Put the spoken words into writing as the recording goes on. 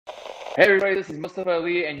Hey everybody, this is Mustafa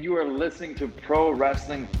Ali, and you are listening to Pro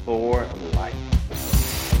Wrestling for Life.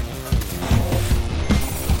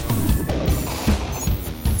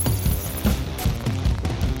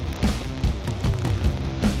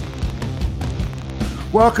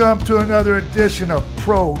 Welcome to another edition of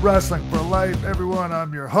Pro Wrestling for Life, everyone.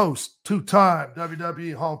 I'm your host, two-time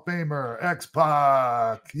WWE Hall of Famer,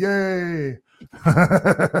 X-Pac. Yay!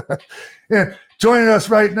 And joining us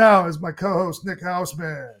right now is my co-host, Nick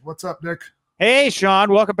Hausman. What's up, Nick? Hey,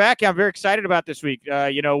 Sean. Welcome back. I'm very excited about this week.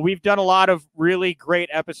 We've done a lot of really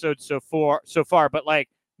great episodes so far, but like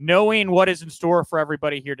knowing what is in store for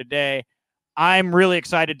everybody here today, I'm really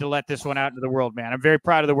excited to let this one out into the world, man. I'm very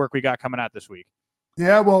proud of the work we got coming out this week.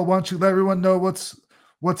 Yeah, well, why don't you let everyone know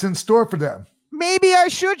what's in store for them? Maybe I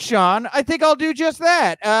should, Sean. I think I'll do just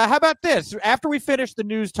that. How about this? After we finish the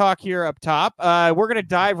news talk here up top, we're going to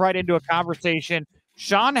dive right into a conversation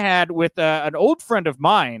Sean had with an old friend of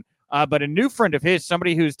mine, but a new friend of his,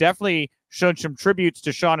 somebody who's definitely shown some tributes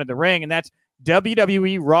to Sean in the ring, and that's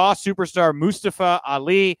WWE Raw superstar Mustafa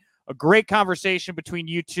Ali. A great conversation between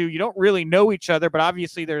you two. You don't really know each other, but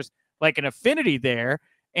obviously there's like an affinity there.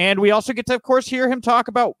 And we also get to, of course, hear him talk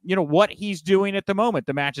about, what he's doing at the moment,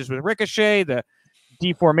 the matches with Ricochet, the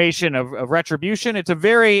deformation of Retribution. It's a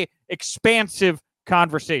very expansive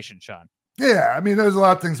conversation, Sean. Yeah, I mean, there's a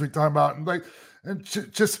lot of things we talk about, and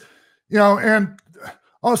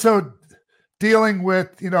also dealing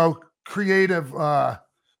with, creative,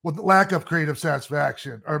 with lack of creative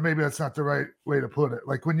satisfaction, or maybe that's not the right way to put it.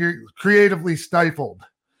 Like when you're creatively stifled.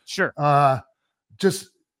 Sure.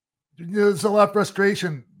 There's a lot of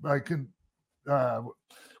frustration, when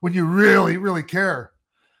you really, really care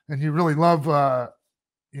and you really love,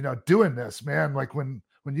 doing this, man. Like when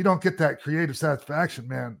you don't get that creative satisfaction,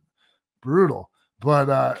 man, brutal.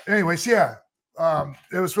 But anyways, yeah,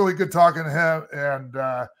 it was really good talking to him. And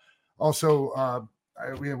also,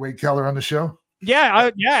 we had Wade Keller on the show. Yeah,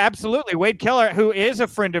 absolutely. Wade Keller, who is a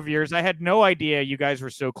friend of yours. I had no idea you guys were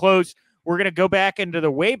so close. We're going to go back into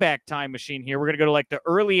the Wayback Time Machine here. We're going to go to like the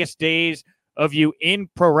earliest days of you in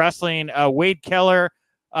pro wrestling. Wade Keller,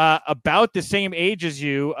 about the same age as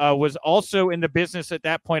you, was also in the business at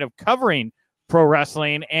that point of covering pro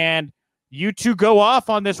wrestling. And you two go off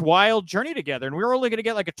on this wild journey together. And we were only going to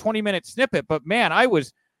get like a 20-minute snippet. But man, I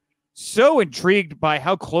was so intrigued by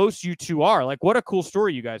how close you two are. Like, what a cool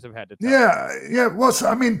story you guys have had to tell. Yeah. Well,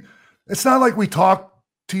 I mean, it's not like we talk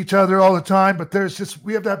to each other all the time, but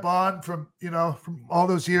we have that bond from all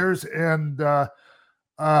those years. And so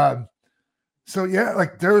yeah,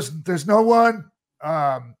 like there's no one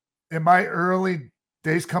in my early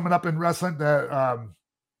days coming up in wrestling that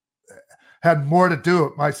had more to do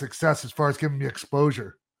with my success as far as giving me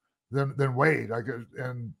exposure than Wade.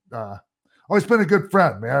 Always been a good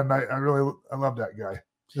friend, man. I love that guy.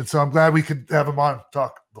 And so I'm glad we could have him on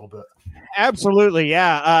talk a little bit. Absolutely.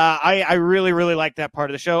 Yeah. I really, really like that part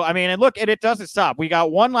of the show. I mean, and look, it doesn't stop. We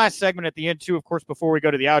got one last segment at the end too, of course, before we go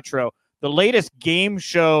to the outro, the latest game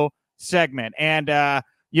show segment. And,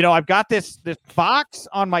 I've got this box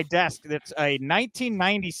on my desk. That's a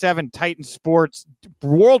 1997 Titan Sports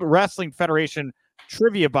World Wrestling Federation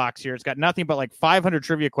trivia box here. It's got nothing but like 500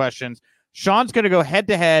 trivia questions. Sean's going to go head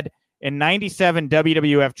to head in 97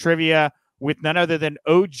 WWF trivia with none other than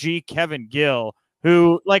OG Kevin Gill,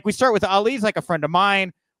 who, like, we start with Ali's like a friend of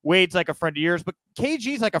mine, Wade's like a friend of yours, but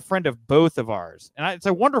KG's like a friend of both of ours. And it's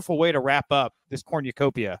a wonderful way to wrap up this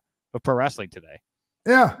cornucopia of pro wrestling today.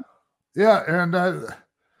 Yeah. And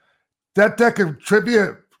that deck of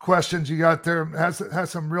trivia questions you got there has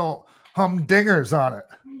some real humdingers on it.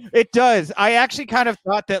 It does. I actually kind of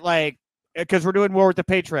thought that, like, because we're doing more with the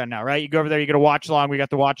Patreon now, right? You go over there, you get a watch along. We got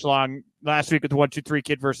the watch along last week with the 1-2-3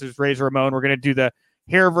 Kid versus Razor Ramon. We're going to do the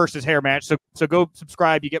hair versus hair match. So go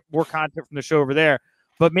subscribe. You get more content from the show over there.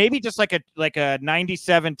 But maybe just like a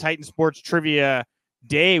 97 Titan Sports trivia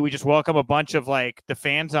day, we just welcome a bunch of like the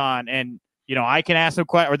fans on, and I can ask them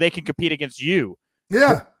questions, or they can compete against you.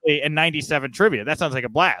 Yeah. In 97 trivia. That sounds like a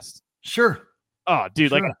blast. Sure. Oh, dude,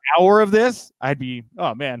 sure. Like an hour of this, I'd be,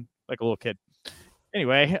 oh man, like a little kid.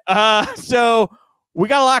 Anyway, so we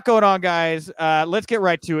got a lot going on, guys. Let's get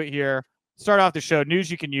right to it here. Start off the show. News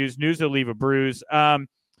you can use. News that'll leave a bruise.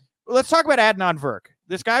 Let's talk about Adnan Virk.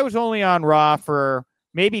 This guy was only on Raw for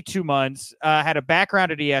maybe 2 months, had a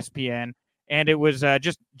background at ESPN, and it was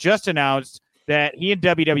just announced that he and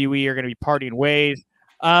WWE are going to be parting ways.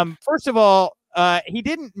 First of all, he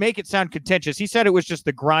didn't make it sound contentious. He said it was just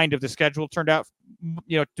the grind of the schedule turned out,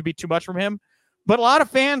 to be too much from him. But a lot of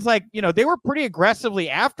fans, they were pretty aggressively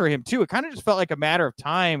after him, too. It kind of just felt like a matter of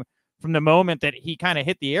time from the moment that he kind of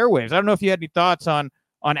hit the airwaves. I don't know if you had any thoughts on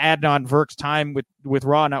on Adnan Virk's time with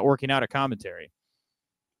Raw not working out at commentary?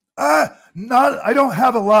 I don't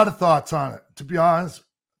have a lot of thoughts on it, to be honest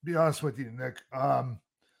with you, Nick.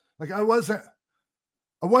 Like I wasn't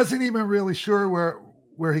even really sure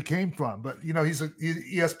where he came from, but he's an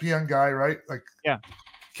ESPN guy, right? Like, yeah,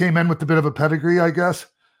 came in with a bit of a pedigree, I guess.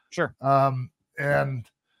 Sure. And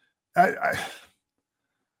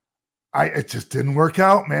it just didn't work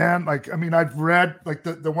out, man. Like, I mean, I've read like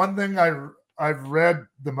the one thing I've read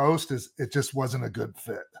the most is it just wasn't a good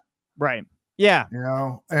fit. Right. Yeah.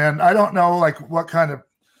 And I don't know like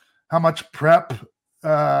how much prep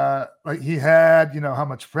like he had, how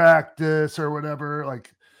much practice or whatever,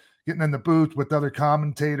 like getting in the booth with other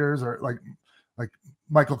commentators or like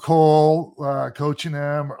Michael Cole coaching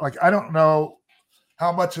him. Like, I don't know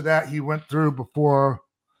how much of that he went through before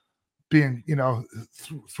being,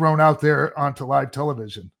 thrown out there onto live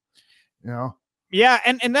television, Yeah,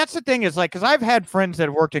 and that's the thing is like, because I've had friends that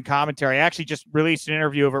have worked in commentary. I actually just released an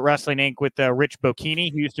interview over at Wrestling Inc. with Rich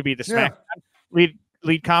Bocchini, who used to be the SmackDown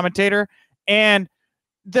lead commentator. And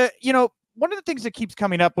one of the things that keeps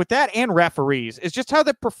coming up with that and referees is just how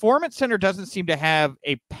the Performance Center doesn't seem to have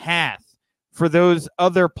a path for those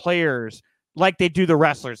other players like they do the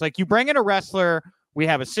wrestlers. Like, you bring in a wrestler, we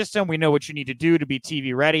have a system, we know what you need to do to be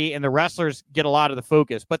TV ready, and the wrestlers get a lot of the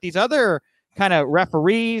focus. But these other kind of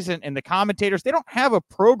referees and the commentators, they don't have a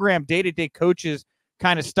program, day-to-day coaches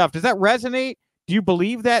kind of stuff. Does that resonate? Do you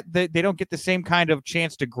believe that they don't get the same kind of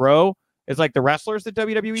chance to grow as like the wrestlers that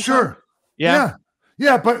WWE? Sure. Yeah.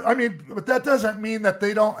 Yeah. But I mean, but that doesn't mean that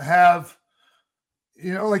they don't have,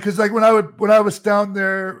 like, cause like when I was down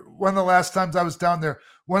there, one of the last times I was down there,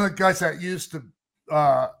 one of the guys that used to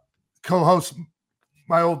co-host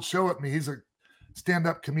my old show with me, he's a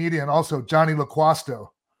stand-up comedian, also Johnny LaQuasto.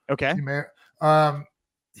 Okay.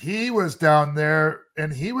 He was down there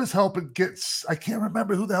and he was helping get, I can't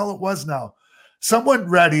remember who the hell it was now, someone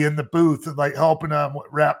ready in the booth and like helping them with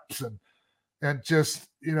reps and just,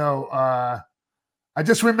 I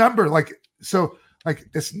just remember like, so like,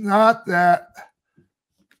 it's not that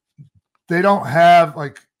they don't have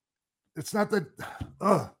like, it's not that,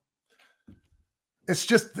 it's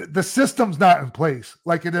just the system's not in place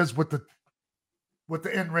like it is with the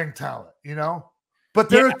in-ring talent, but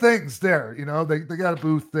there are things there, they got a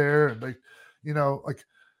booth there and they, like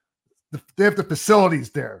they have the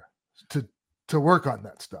facilities there to work on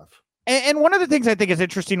that stuff. And one of the things I think is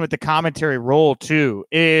interesting with the commentary role too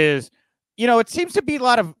is, it seems to be a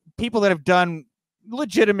lot of people that have done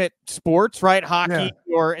legitimate sports, right? Hockey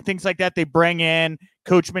or things like that. They bring in.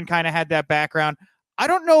 Coachman kind of had that background. I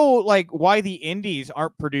don't know, like, why the indies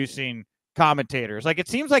aren't producing commentators. Like, it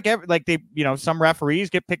seems like they, some referees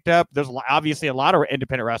get picked up. There's obviously a lot of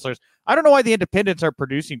independent wrestlers. I don't know why the independents are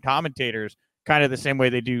producing commentators kind of the same way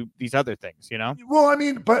they do these other things, Well, I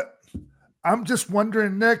mean, but I'm just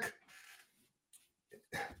wondering, Nick,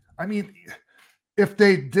 I mean, if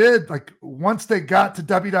they did, like, once they got to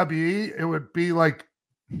WWE, it would be like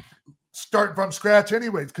starting from scratch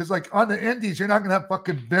anyways. Because, like, on the indies, you're not going to have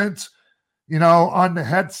fucking Vince, on the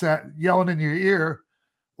headset yelling in your ear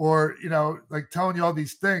or, like telling you all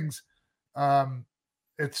these things.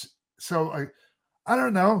 It's so I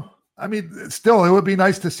don't know. I mean, still, it would be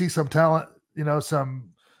nice to see some talent,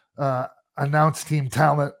 some announce team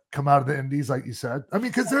talent come out of the indies, like you said. I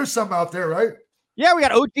mean, because there's some out there, right? Yeah, we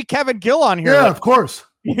got OG Kevin Gill on here. Yeah, of course.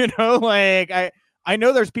 Like I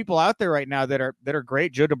know there's people out there right now that are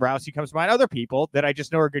great. Joe Dombrowski comes to mind. Other people that I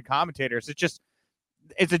just know are good commentators.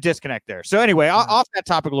 It's a disconnect there. So anyway, off that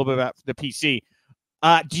topic a little bit about the PC.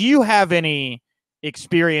 Do you have any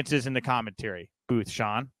experiences in the commentary booth,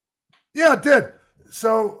 Sean? Yeah, I did.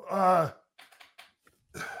 So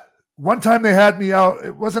one time they had me out.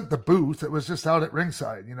 It wasn't the booth. It was just out at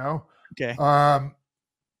ringside, Okay.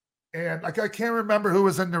 And like I can't remember who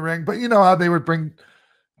was in the ring, but you know how they would bring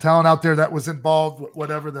talent out there that was involved with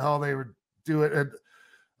whatever the hell they would do it. And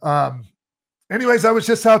anyways, I was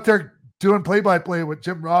just out there doing play-by-play with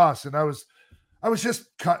Jim Ross, and I was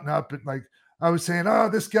just cutting up and like I was saying, oh,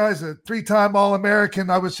 this guy's a 3-time All-American.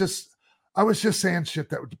 I was just saying shit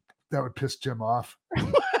that would piss Jim off.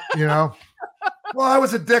 Well, I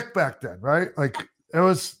was a dick back then, right? Like it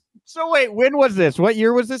was. So wait, when was this? What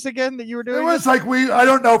year was this again that you were doing? It was like I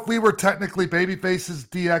don't know if we were technically baby faces,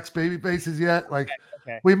 DX baby faces yet. Like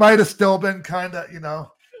we might have still been kind of, in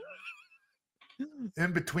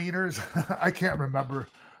betweeners. I can't remember.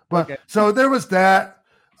 But so there was that.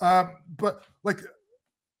 But like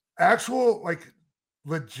actual, like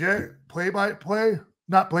legit play-by-play,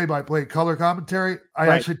 not play-by-play, color commentary. I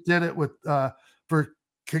actually did it with for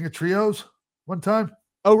King of Trios one time.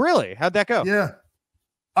 Oh, really? How'd that go? Yeah.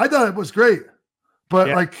 I thought it was great, But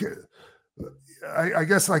Yeah. like, I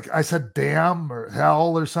guess like I said, damn or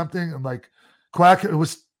hell or something. And like Quack,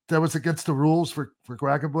 that was against the rules for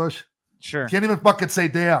Quackenbush. Sure. Can't even fucking say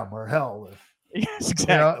damn or hell. Or, Yes,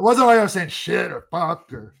 exactly. it wasn't like I was saying shit or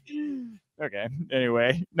fuck or. Okay.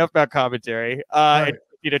 Anyway, enough about commentary. Right.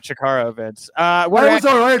 And Chikara events. I was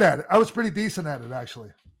all right at it. I was pretty decent at it, actually.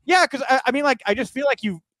 Yeah, because I mean, like, I just feel like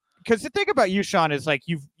because the thing about you, Sean, is like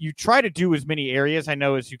you try to do as many areas I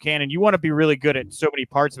know as you can, and you want to be really good at so many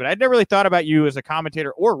parts of it. I'd never really thought about you as a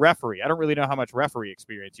commentator or referee. I don't really know how much referee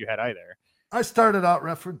experience you had either. I started out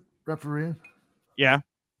refereeing. Yeah.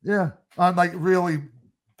 Yeah, on like really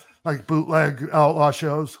like bootleg outlaw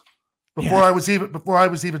shows before I was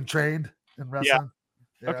even trained in wrestling.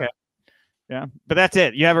 Yeah. Okay. Yeah, but that's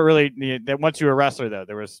it. You haven't really. That once you were a wrestler, though,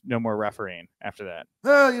 there was no more refereeing after that.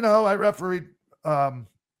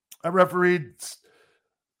 I refereed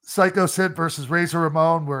Psycho Sid versus Razor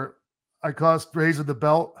Ramon, where I cost Razor the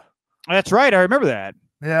belt. That's right. I remember that.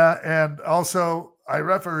 Yeah, and also I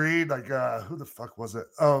refereed like who the fuck was it?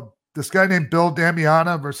 Oh, this guy named Bill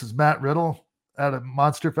Damiana versus Matt Riddle at a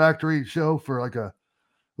Monster Factory show for like it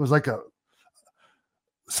was like a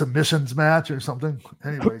submissions match or something.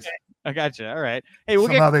 Anyways, okay. I gotcha. All right. Hey,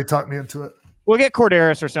 somehow they talked me into it. We'll get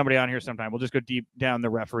Corderis or somebody on here sometime. We'll just go deep down the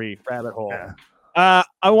referee rabbit hole. Yeah.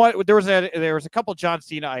 There was a couple John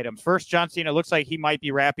Cena items. First, John Cena looks like he might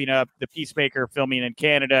be wrapping up the Peacemaker filming in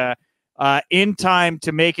Canada in time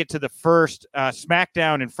to make it to the first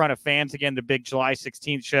SmackDown in front of fans again, the big July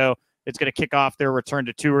 16th show. It's going to kick off their return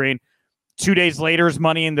to touring. 2 days later is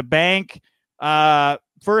Money in the Bank.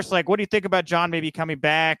 First, like, what do you think about John maybe coming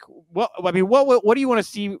back? What do you want to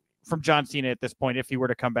see from John Cena at this point if he were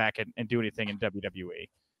to come back and do anything in WWE?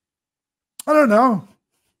 I don't know.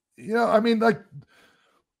 I mean, like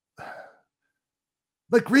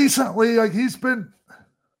recently, like he's been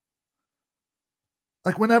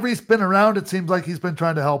like whenever he's been around, it seems like he's been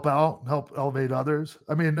trying to help out, help elevate others.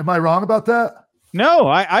 I mean, am I wrong about that? No,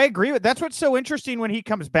 I agree with that's what's so interesting when he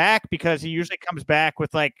comes back, because he usually comes back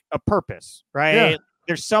with like a purpose, right? Yeah.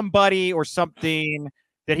 There's somebody or something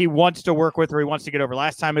that he wants to work with or he wants to get over.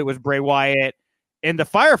 Last time it was Bray Wyatt, and the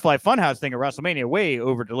Firefly Funhouse thing at WrestleMania way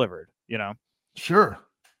over delivered, Sure.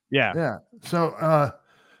 Yeah. Yeah. So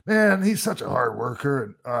man, he's such a hard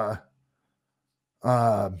worker,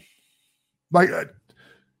 and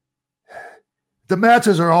the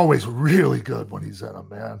matches are always really good when he's in them,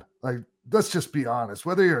 man. Like, let's just be honest,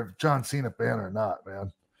 whether you're a John Cena fan or not,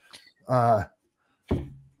 man.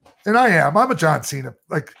 And I'm a John Cena.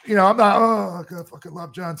 Like, I'm not, I fucking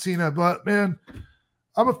love John Cena, but man,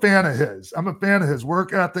 I'm a fan of his. I'm a fan of his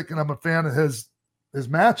work ethic, and I'm a fan of his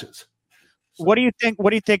matches. So, what do you think? What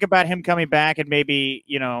do you think about him coming back and maybe,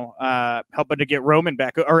 helping to get Roman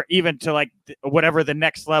back, or even to like whatever the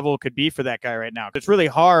next level could be for that guy right now? It's really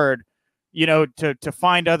hard, to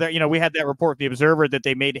find other, we had that report, The Observer, that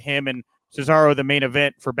they made him and Cesaro the main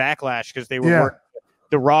event for Backlash because they were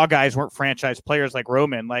the Raw guys weren't franchise players like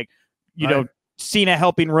Roman. Like, Cena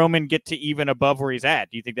helping Roman get to even above where he's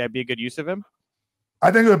at. Do you think that'd be a good use of him?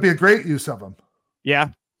 I think it would be a great use of him. Yeah.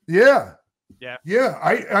 Yeah. Yeah. Yeah.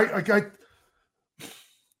 I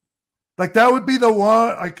like that would be the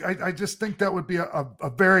one. I just think that would be a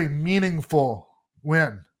very meaningful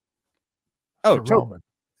win. Oh, Roman.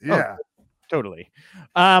 Yeah. Oh, totally.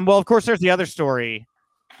 Well, of course, there's the other story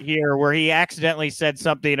here where he accidentally said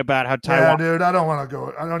something about how Taiwan. Yeah, dude, I don't want to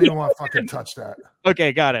go. I don't even want to fucking touch that.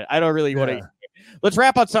 Okay, got it. I don't really want to. Let's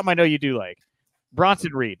wrap on something I know you do like.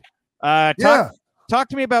 Bronson Reed. Talk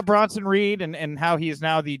to me about Bronson Reed and how he is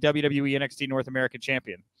now the WWE NXT North American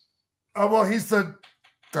champion. Well, he's the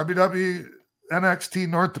WWE NXT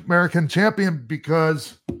North American champion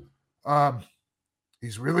because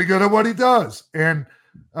he's really good at what he does, and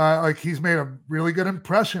like he's made a really good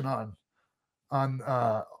impression on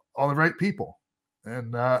all the right people,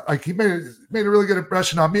 and like he made a really good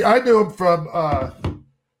impression on me. I knew him from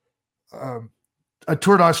I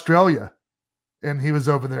toured Australia, and he was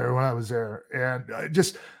over there when I was there, and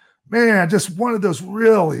just one of those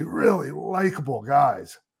really, really likable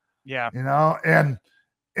guys. Yeah,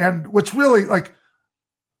 and which really like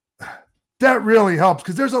that really helps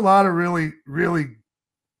because there's a lot of really, really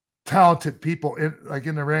talented people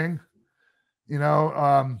in the ring,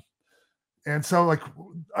 and so like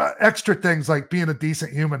extra things like being a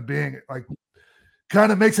decent human being like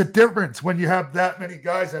kind of makes a difference when you have that many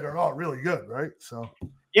guys that are all really good, right? So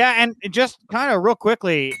yeah, and just kind of real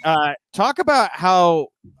quickly, talk about how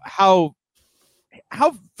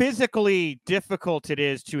physically difficult it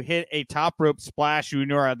is to hit a top rope splash when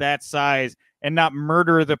you are that size and not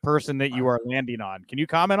murder the person that you are landing on. Can you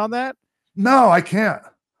comment on that? No, I can't.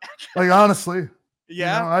 Like honestly,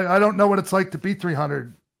 Yeah. I don't know what it's like to be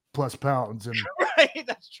 300 plus pounds. And Right.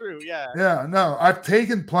 That's true. Yeah. yeah, no, I've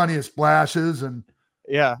taken plenty of splashes and,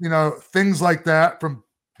 Yeah. things like that from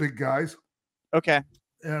big guys. Okay.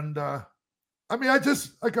 And, I mean,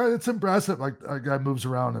 it's impressive. Like a guy moves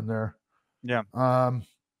around in there. Yeah.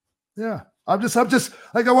 Yeah. I'm just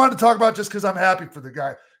like, I wanted to talk about just because I'm happy for the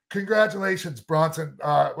guy. Congratulations, Bronson.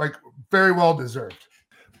 Like very well deserved.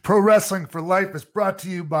 Pro Wrestling for Life is brought to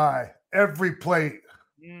you by Every Plate.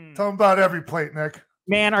 Tell them about Every Plate, Nick.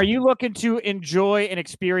 Man, are you looking to enjoy and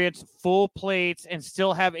experience full plates and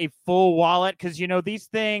still have a full wallet? Because, these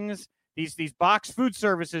things, these box food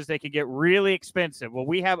services, they can get really expensive. Well,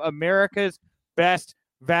 we have America's best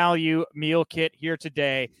value meal kit here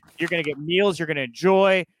today. You're going to get meals you're going to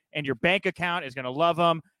enjoy, and your bank account is going to love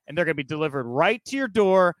them, and they're going to be delivered right to your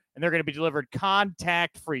door, and they're going to be delivered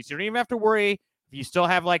contact-free. So you don't even have to worry if you still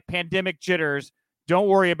have, like, pandemic jitters. Don't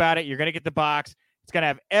worry about it. You're going to get the box. It's going to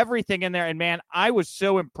have everything in there. And, man, I was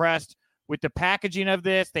so impressed with the packaging of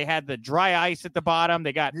this. They had the dry ice at the bottom.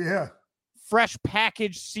 They got fresh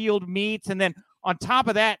packaged sealed meats. And then on top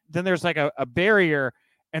of that, then there's like a barrier,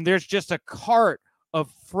 and there's just a cart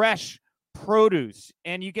of fresh produce.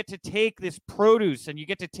 And you get to take this produce and you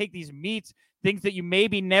get to take these meats, things that you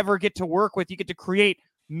maybe never get to work with. You get to create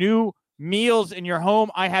new meals in your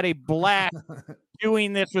home. I had a blast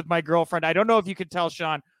doing this with my girlfriend. I don't know if you could tell,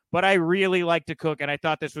 Sean, but I really like to cook, and I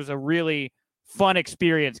thought this was a really fun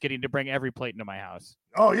experience getting to bring Every Plate into my house.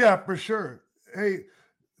 Oh, yeah, for sure. Hey,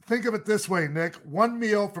 think of it this way, Nick. One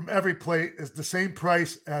meal from Every Plate is the same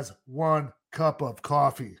price as 1 cup of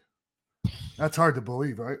coffee. That's hard to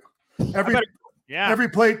believe, right? Every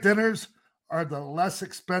Plate dinners are the less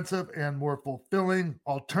expensive and more fulfilling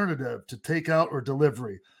alternative to takeout or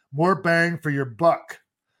delivery. More bang for your buck.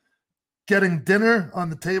 Getting dinner on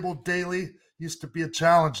the table daily used to be a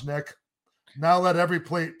challenge, Nick. Now let Every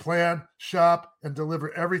Plate plan, shop, and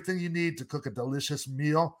deliver everything you need to cook a delicious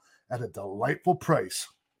meal at a delightful price.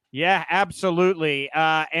 Yeah, absolutely.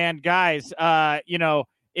 And guys,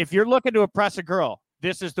 if you're looking to impress a girl,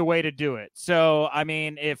 this is the way to do it. So, I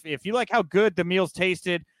mean, if you like how good the meals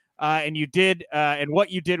tasted, and you did, and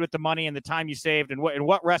what you did with the money and the time you saved, and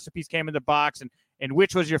what recipes came in the box, and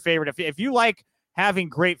which was your favorite, if you like having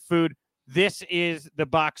great food, this is the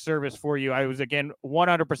box service for you. I was, again,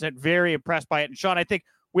 100% very impressed by it. And Sean, I think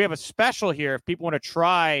we have a special here if people want to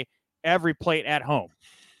try Every Plate at home.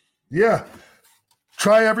 Yeah.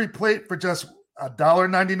 Try Every Plate for just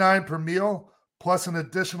 $1.99 per meal, plus an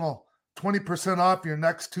additional 20% off your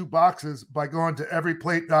next 2 boxes by going to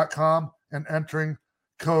everyplate.com and entering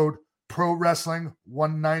code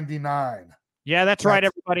ProWrestling199. Yeah, that's right,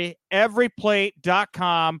 everybody.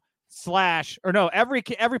 Everyplate.com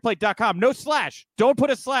everyplate.com. No slash. Don't put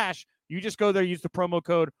a slash. You just go there, use the promo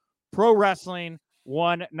code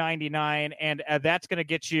ProWrestling199, and that's going to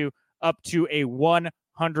get you up to a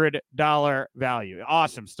 $100 value.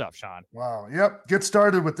 Awesome stuff, Sean. Wow. Yep. Get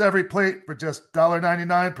started with Every Plate for just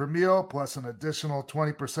 $1.99 per meal, plus an additional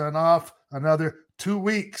 20% off another 2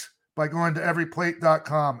 weeks by going to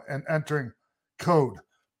everyplate.com and entering code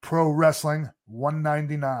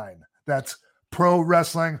ProWrestling199. That's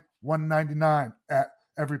ProWrestling199 at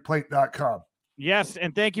everyplate.com. Yes,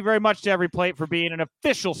 and thank you very much to Every Plate for being an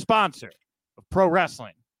official sponsor of Pro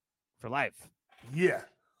Wrestling for Life. Yeah.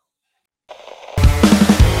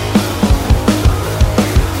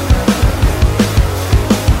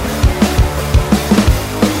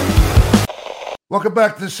 Welcome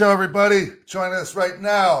back to the show, everybody. Joining us right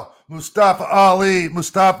now, Mustafa Ali.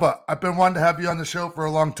 Mustafa, I've been wanting to have you on the show for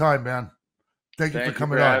a long time, man. Thank you for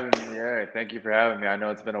coming on. Yeah, thank you for having me. I know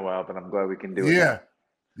it's been a while, but I'm glad we can do it.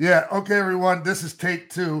 Yeah. Okay, everyone. This is take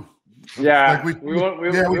 2. Yeah, we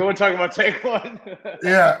won't talk about take 1.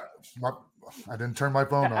 Yeah, I didn't turn my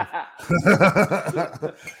phone off.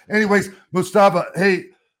 Anyways, Mustafa, hey,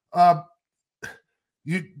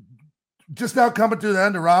 you just now coming to the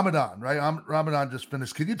end of Ramadan, right? Ramadan just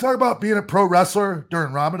finished. Can you talk about being a pro wrestler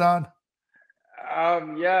during Ramadan?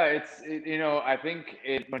 Yeah, I think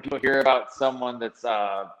when people hear about someone that's,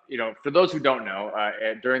 for those who don't know,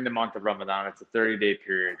 during the month of Ramadan, it's a 30-day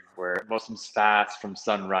period where Muslims fast from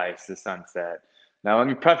sunrise to sunset. Now, let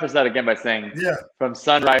me preface that again by saying, from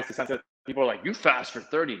sunrise to sunset, people are like, you fast for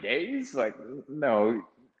 30 days? Like, no,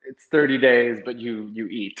 it's 30 days, but you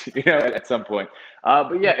eat, at some point.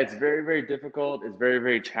 But yeah, it's very, very difficult. It's very,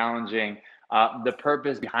 very challenging. The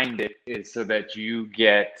purpose behind it is so that you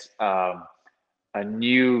get a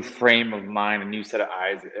new frame of mind, a new set of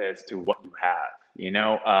eyes as to what you have.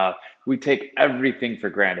 We take everything for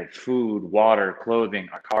granted: food, water, clothing,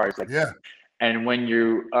 our cars. And when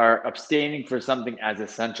you are abstaining for something as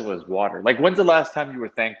essential as water, like when's the last time you were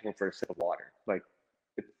thankful for a sip of water? Like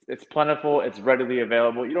it's plentiful, it's readily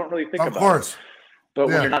available. You don't really think Of about course. it. But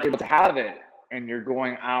when Yeah. you're not able to have it and you're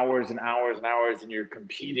going hours and hours and hours and you're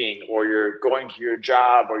competing or you're going to your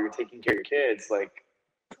job or you're taking care of your kids, like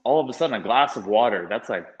all of a sudden a glass of water, that's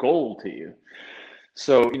like gold to you.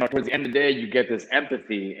 So, towards the end of the day, you get this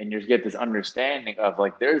empathy and you get this understanding of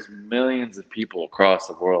like there's millions of people across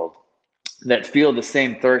the world that feel the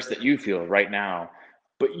same thirst that you feel right now,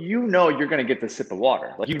 but you're going to get the sip of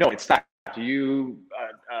water. Like, it's fact. You,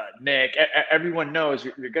 Nick, everyone knows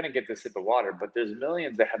you're going to get the sip of water, but there's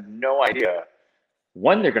millions that have no idea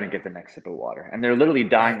when they're going to get the next sip of water, and they're literally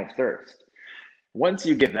dying of thirst. Once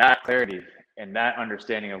you get that clarity and that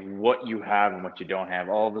understanding of what you have and what you don't have,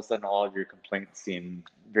 all of a sudden, all of your complaints seem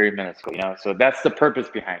very minuscule. So that's the purpose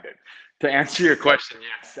behind it. To answer your question,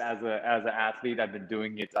 yes, as an athlete, I've been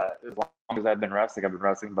doing it as long as I've been wrestling. I've been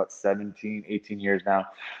wrestling about 17, 18 years now.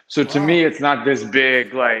 So to me, it's not this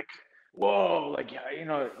big, like, whoa, like,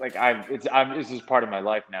 this is part of my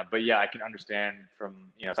life now. But yeah, I can understand from,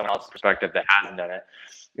 someone else's perspective that hasn't done it.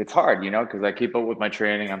 It's hard, because I keep up with my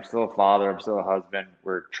training. I'm still a father. I'm still a husband.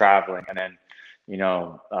 We're traveling. And then,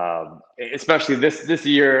 especially this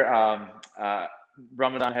year,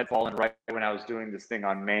 Ramadan had fallen right when I was doing this thing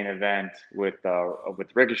on Main Event with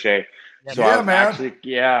Ricochet. So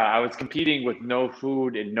I was competing with no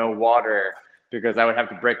food and no water because I would have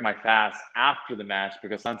to break my fast after the match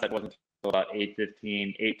because sunset wasn't until about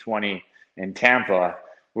 8:15, 8:20 in Tampa,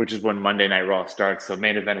 which is when Monday Night Raw starts. So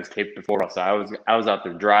Main Event is taped before us. So I was out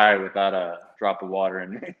there dry without a drop of water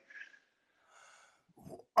in me.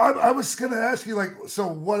 I was going to ask you, like, so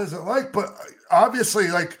what is it like? But obviously,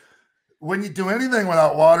 like, when you do anything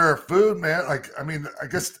without water or food, man, like, I mean, I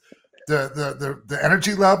guess the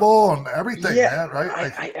energy level and everything, man,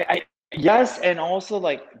 right? Yes, and also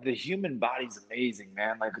like the human body's amazing,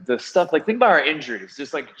 man. Like the stuff, like think about our injuries.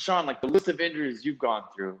 Just like Sean, like the list of injuries you've gone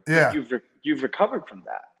through. Yeah, you've recovered from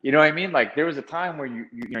that. You know what I mean? Like there was a time where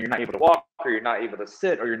you're not able to walk, or you're not able to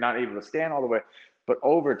sit, or you're not able to stand all the way. But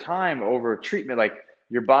over time, over treatment, like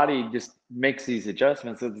your body just makes these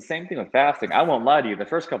adjustments. So the same thing with fasting. I won't lie to you. The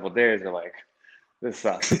first couple of days are like, this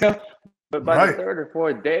sucks. But by the third or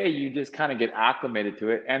fourth day, you just kind of get acclimated to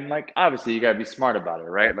it. And like, obviously you got to be smart about it,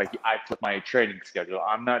 right? Like I flip my training schedule.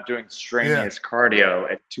 I'm not doing strenuous cardio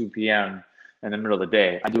at 2 p.m. in the middle of the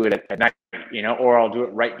day. I do it at night, or I'll do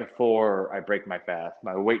it right before I break my fast.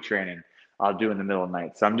 My weight training, I'll do in the middle of the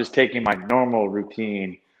night. So I'm just taking my normal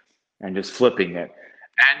routine and just flipping it.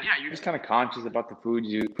 And yeah, you're just kind of conscious about the foods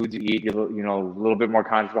you eat. You're, a little bit more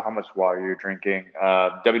conscious about how much water you're drinking.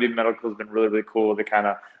 WD Medical has been really, really cool.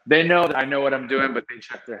 They know that I know what I'm doing, but they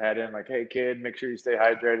check their head in like, hey kid, make sure you stay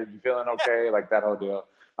hydrated. You feeling okay? Like that whole deal.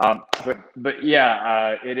 But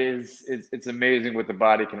yeah, it's amazing what the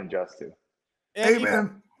body can adjust to. Hey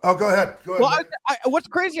man. Oh, go ahead. Well, what's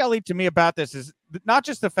crazy, Ali, to me about this is not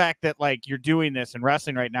just the fact that like you're doing this in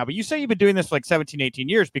wrestling right now, but you say you've been doing this for like 17, 18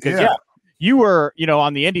 years because you were,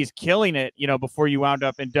 on the indies killing it, before you wound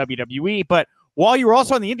up in WWE. But while you were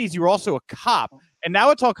also on the indies, you were also a cop. And now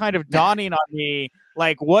it's all kind of dawning on me,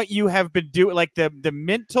 like what you have been doing, like the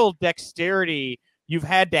mental dexterity you've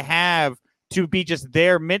had to have to be just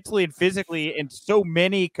there mentally and physically in so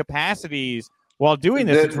many capacities while doing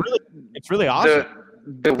this. It's really awesome.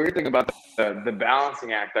 The weird thing about the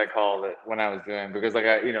balancing act, I called it when I was doing, because like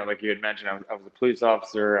like you had mentioned, I was a police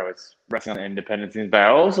officer. I was wrestling on the independent scenes, but I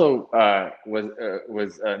also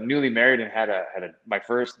was newly married and had my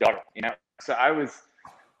first daughter. So I was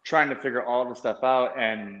trying to figure all the stuff out,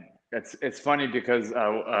 and it's funny because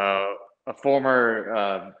a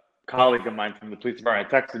former colleague of mine from the police department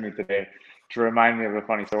texted me today to remind me of a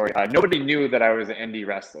funny story. Nobody knew that I was an indie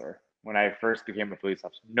wrestler when I first became a police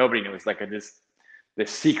officer. Nobody knew. It was like this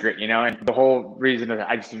secret, and the whole reason is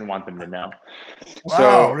I just didn't want them to know. Wow,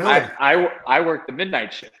 so really? I worked the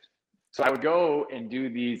midnight shift. So I would go and do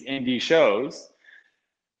these indie shows,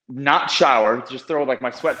 not shower, just throw like my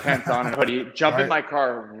sweatpants on and hoodie, jump in my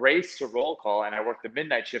car, race to roll call, and I worked the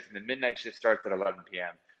midnight shift, and the midnight shift starts at 11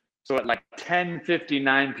 p.m. So at like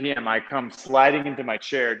 10:59 p.m., I come sliding into my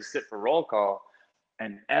chair to sit for roll call,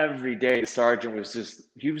 and every day the sergeant was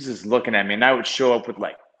just looking at me, and I would show up with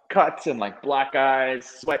like cuts and like black eyes,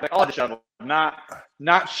 sweat, like all the shovel, not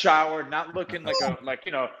showered, not looking like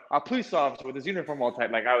a police officer with his uniform all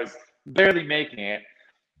tight. Like I was barely making it.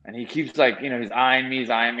 And he keeps like, he's eyeing me,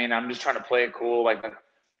 and I'm just trying to play it cool. Like,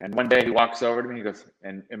 and one day he walks over to me, he goes,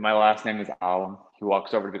 and my last name is Alam. He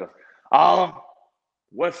walks over to me, he goes, Alam,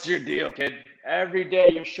 what's your deal, kid? Every day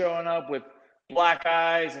you're showing up with black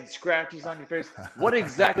eyes and scratches on your face. What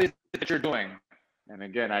exactly is it that you're doing? And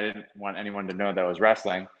again, I didn't want anyone to know that I was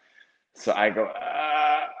wrestling. So I go,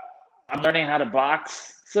 I'm learning how to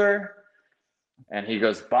box, sir. And he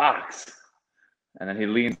goes, box. And then he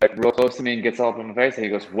leans like real close to me and gets all up in my face. And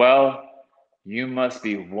he goes, well, you must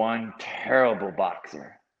be one terrible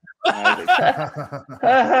boxer. And I was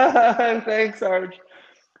like, thanks, Sarge.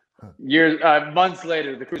 Months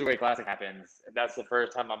later, the Cruiserweight Classic happens. That's the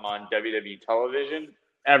first time I'm on WWE television.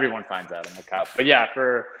 Everyone finds out I'm a cop. But yeah,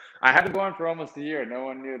 I had been going for almost a year. No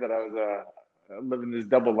one knew that I was living this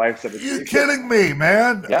double life. So You're kidding me,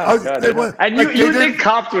 man. Yeah, and you think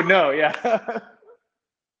cops would know, yeah.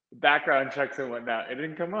 Background checks and whatnot. It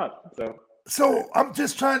didn't come up. So I'm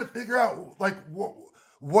just trying to figure out like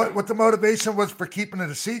what the motivation was for keeping it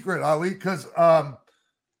a secret, Ali, because I'm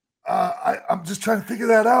just trying to figure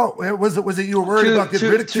that out. Was it you were worried about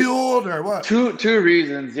getting ridiculed or what? Two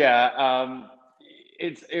reasons, yeah.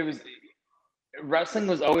 Wrestling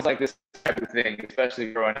was always like this type of thing,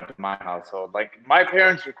 especially growing up in my household. Like my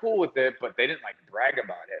parents were cool with it, but they didn't like brag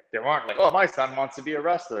about it. They weren't like, "Oh, my son wants to be a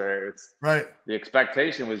wrestler." It's right. The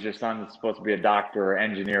expectation was your son was supposed to be a doctor or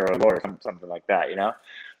engineer or a lawyer, something like that, you know.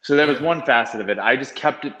 So there was one facet of it. I just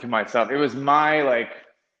kept it to myself. It was my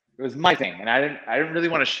thing, and I didn't really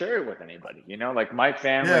want to share it with anybody, you know. Like my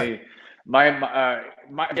family, my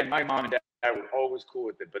mom and dad were always cool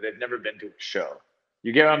with it, but they've never been to a show.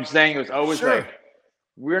 You get what I'm saying? It was always like,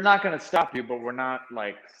 we're not going to stop you, but we're not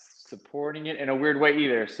like supporting it in a weird way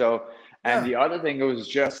either. So, and the other thing, it was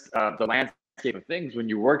just the landscape of things. When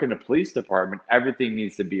you work in a police department, everything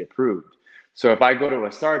needs to be approved. So if I go to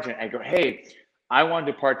a sergeant, I go, hey, I wanted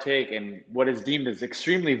to partake in what is deemed as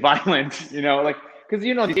extremely violent, you know, like, because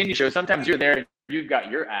you know these indie shows, sometimes you're there, you've got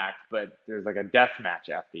your act, but there's like a death match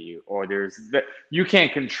after you, or you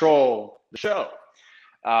can't control the show.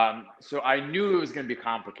 So I knew it was going to be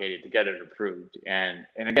complicated to get it approved, and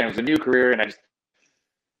again, it was a new career, and I just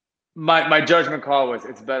my judgment call was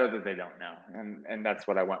it's better that they don't know, and that's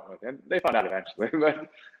what I went with, and they found out eventually.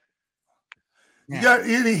 But you got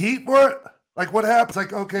any heat for it? Like what happens?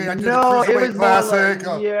 Like, okay, I did a Cruiserweight Classic.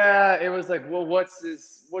 Yeah, it was like, well, what's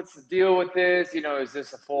the deal with this? You know, is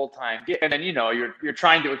this a full-time gig? And then, you know, you're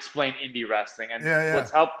trying to explain indie wrestling, and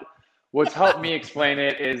what's helped me explain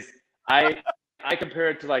it is I compare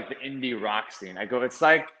it to like the indie rock scene. I go, it's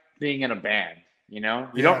like being in a band, you know?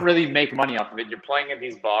 You don't really make money off of it. You're playing at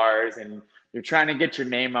these bars and you're trying to get your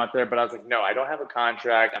name out there. But I was like, no, I don't have a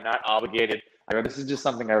contract. I'm not obligated. I go, this is just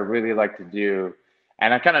something I really like to do.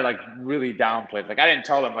 And I kind of like really downplayed. Like I didn't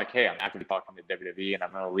tell them like, hey, I'm actively talking to WWE and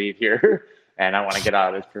I'm going to leave here and I want to get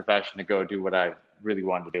out of this profession to go do what I really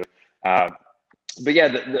wanted to do. But yeah,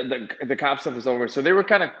 the cop stuff was over. So they were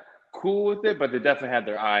kind of cool with it, but they definitely had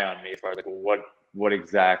their eye on me as far as like, what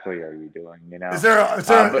exactly are you doing? You know, is there I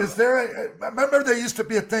remember there used to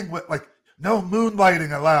be a thing with like no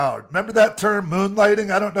moonlighting allowed. Remember that term, moonlighting?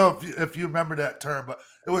 I don't know if you remember that term, but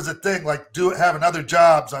it was a thing like having other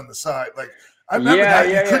jobs on the side. Like I remember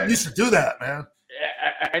you couldn't used to do that, man.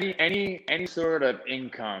 Any sort of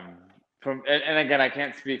income from, and again, I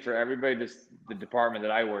can't speak for everybody. The department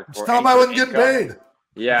that I work for. Just tell them I wasn't getting paid.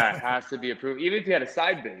 Yeah, it has to be approved. Even if you had a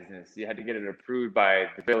side business, you had to get it approved by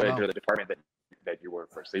the village or the department that you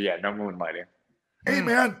work for. So yeah, no moonlighting. Hey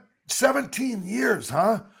man, 17 years,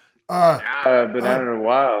 huh? Been at it a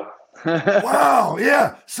while. Wow,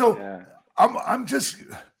 yeah. So I'm just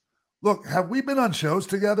look. Have we been on shows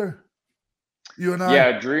together? You and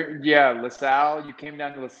I. Yeah, LaSalle. You came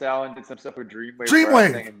down to LaSalle and did some stuff with Dreamwave.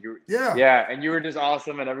 Dreamwave. And and you were just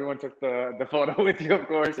awesome, and everyone took the photo with you, of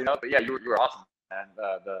course. You know, but yeah, you were awesome. And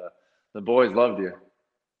the boys loved you.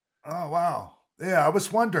 Oh wow, yeah. I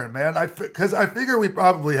was wondering, man. Because I figure we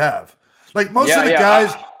probably have. Like most of the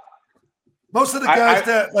guys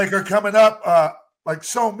that like are coming up, like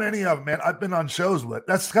so many of them, man. I've been on shows with.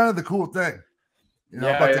 That's kind of the cool thing, you know,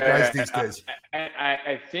 about the guys these days.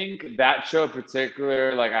 I think that show in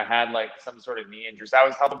particular, like I had like some sort of knee injuries. I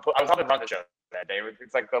was helping run the show that day.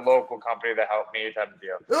 It's like the local company that helped me type of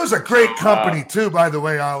deal. It was a great company too, by the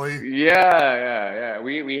way, Ali. Yeah.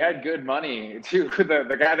 We had good money too.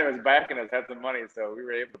 The guy that was backing us had some money, so we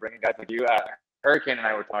were able to bring in guys like you. Hurricane and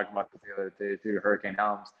I were talking about this the other day too. Hurricane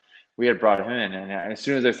Helms. We had brought him in, and as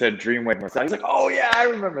soon as I said Dreamwave, he's like, "Oh yeah, I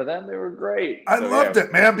remember them. They were great." I loved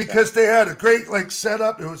it, man, because they had a great like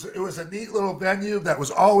setup. It was a neat little venue that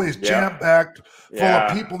was always jam packed, full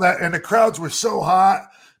of people and the crowds were so hot.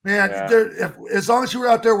 Man, as long as you were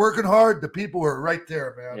out there working hard, the people were right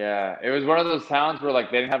there, man. Yeah, it was one of those towns where like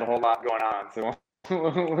they didn't have a whole lot going on, so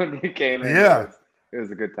when we came in, it was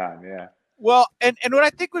a good time. Yeah. Well, and what I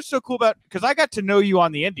think was so cool about, because I got to know you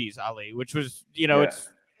on the Indies, Ali, which was, it's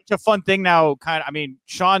a fun thing now.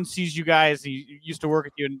 Sean sees you guys, he used to work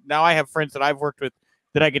with you, and now I have friends that I've worked with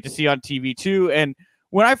that I get to see on TV too. And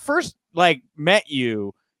when I first met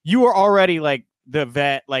you, you were already the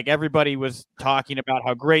vet. Everybody was talking about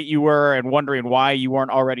how great you were and wondering why you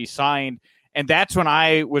weren't already signed. And that's when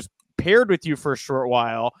I was paired with you for a short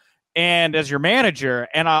while and as your manager.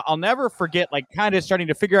 And I'll never forget, kind of starting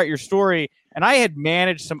to figure out your story. And I had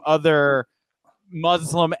managed some other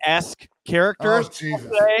Muslim-esque characters,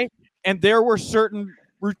 and there were certain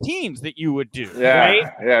routines that you would do.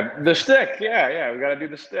 Right? Yeah. The shtick. Yeah. We got to do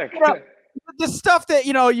the shtick. The stuff that,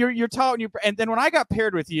 you're taught. And then when I got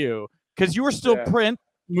paired with you, because you were still Prince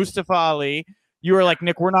Mustafa Ali, you were like,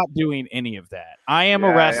 Nick, we're not doing any of that. I am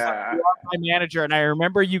a wrestler. You are my manager. And I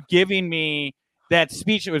remember you giving me that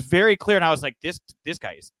speech. It was very clear. And I was like, this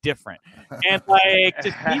guy is different. And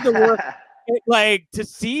to see the work, to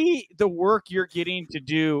see the work you're getting to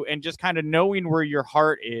do and just kind of knowing where your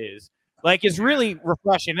heart is really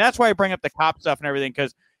refreshing. And that's why I bring up the cop stuff and everything.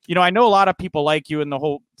 Because, I know a lot of people like you and the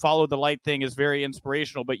whole follow the light thing is very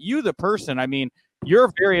inspirational, but you, the person, you're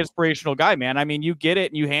a very inspirational guy, man. You get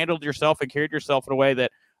it and you handled yourself and carried yourself in a way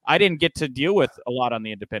that I didn't get to deal with a lot on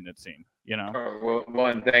the independent scene, Oh, well,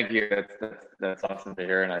 and thank you. That's awesome to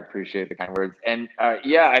hear, and I appreciate the kind words. And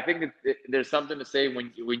I think there's something to say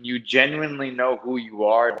when you genuinely know who you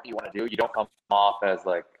are and what you want to do. You don't come off as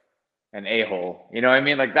an a-hole. You know what I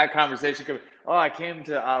mean? That conversation could be, I came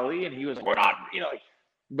to Ali and he was we're not,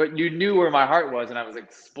 but you knew where my heart was, and I was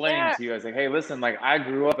explaining to you. I was like, hey, listen, I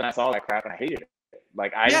grew up and I saw that crap and I hated it.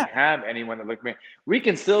 I didn't have anyone that looked at me. We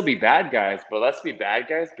can still be bad guys, but let's be bad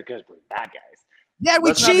guys because we're bad guys. Yeah,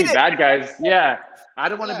 let's cheated. Not be bad guys. Yeah, I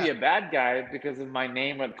don't want to be a bad guy because of my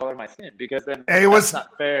name or the color of my skin. Because then that's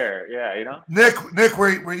not fair. Yeah, Nick,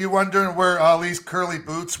 were you wondering where Ali's curly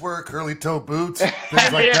boots were? Curly toe boots,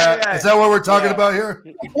 things like that. Yeah. Is that what we're talking about here?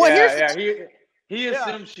 He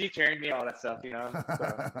assumed she trained me, all that stuff.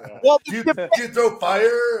 So, Well, do you throw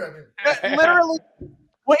fire? Literally.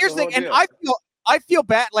 Well, here's the thing, and I feel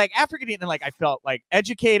bad. After getting in, I felt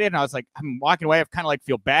educated, and I was I'm walking away. I kind of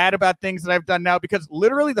feel bad about things that I've done now because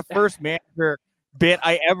literally the first manager bit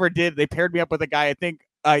I ever did, they paired me up with a guy.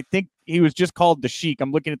 I think he was just called the Sheik.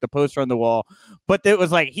 I'm looking at the poster on the wall, but it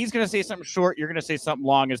was he's gonna say something short, you're gonna say something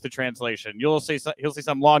long as the translation. He'll say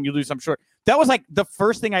something long, you do something short. That was the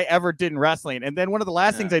first thing I ever did in wrestling, and then one of the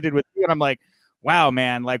last things I did with you, and I'm like, wow,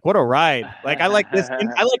 man, what a ride. I like this.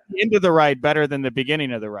 I like the end of the ride better than the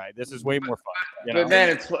beginning of the ride. This is way more fun. But man,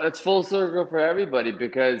 it's full circle for everybody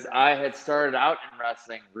because I had started out in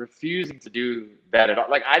wrestling refusing to do that at all.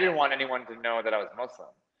 I didn't want anyone to know that I was Muslim.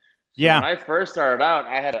 So when I first started out,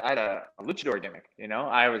 I had a luchador gimmick.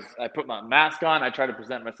 I put my mask on. I tried to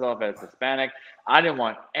present myself as Hispanic. I didn't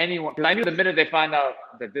want anyone, because I knew the minute they find out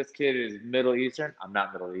that this kid is Middle Eastern, I'm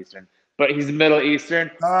not Middle Eastern, but he's Middle Eastern,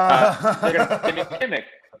 they're gonna give me a gimmick.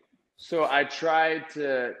 So I tried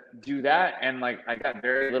to do that, and I got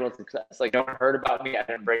very little success. No one heard about me. I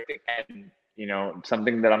didn't break it, and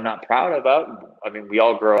something that I'm not proud about. We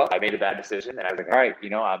all grow up. I made a bad decision, and I was like, all right,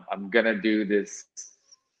 I'm gonna do this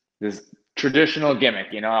traditional gimmick.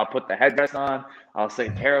 I'll put the headdress on. I'll say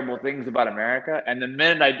terrible things about America, and the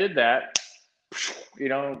minute I did that,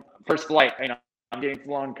 first flight, I'm getting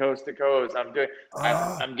flown coast to coast.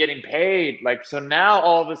 I'm getting paid. So now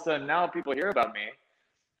all of a sudden, now people hear about me.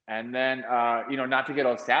 And then, not to get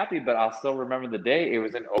all sappy, but I'll still remember the day. It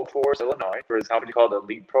was in Oak Forest, Illinois, for a company called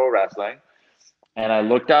Elite Pro Wrestling. And I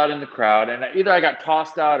looked out in the crowd, and either I got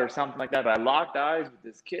tossed out or something like that, but I locked eyes with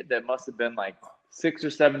this kid that must have been 6 or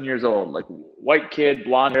 7 years old, white kid,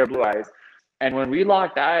 blonde hair, blue eyes. And when we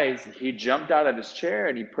locked eyes, he jumped out of his chair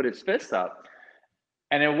and he put his fist up.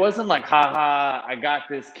 And it wasn't haha, I got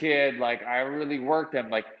this kid. I really worked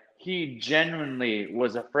him. He genuinely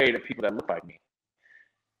was afraid of people that look like me.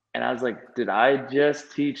 And I was like, did I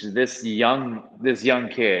just teach this young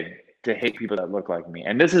kid to hate people that look like me?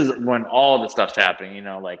 And this is when all the stuff's happening,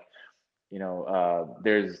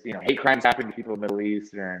 there's, hate crimes happening to people in the Middle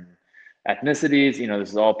Eastern ethnicities, this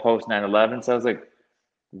is all post 9/11. So I was like,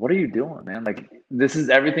 what are you doing, man? This is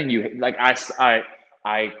everything you,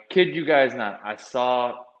 I kid you guys not, I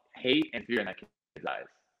saw hate and fear in that kid's eyes.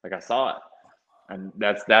 I saw it. And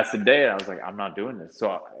that's the day I was like, I'm not doing this.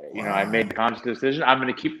 So, I made the conscious decision. I'm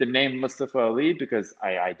going to keep the name Mustafa Ali because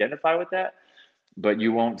I identify with that, but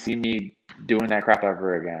you won't see me doing that crap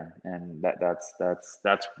ever again. And that's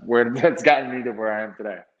where that's gotten me to where I am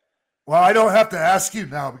today. Well, I don't have to ask you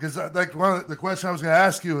now because one of the question I was going to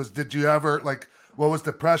ask you is, did you ever what was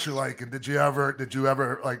the pressure like? And did you ever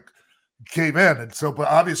came in, and so, but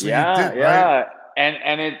obviously you did, yeah. right?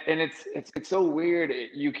 And it's so weird.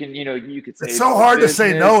 You can, you could say It's so hard to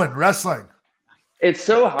say business. no in wrestling. It's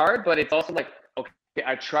so hard, but it's also like, okay,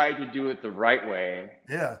 I tried to do it the right way.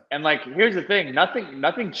 Yeah. And like, here's the thing,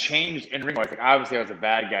 nothing changed in ring. Like, obviously I was a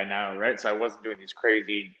bad guy now, right? So I wasn't doing these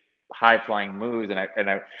crazy high flying moves,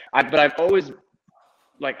 but I've always,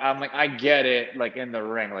 like, I'm like, I get it, like, in the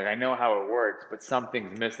ring, like, I know how it works, but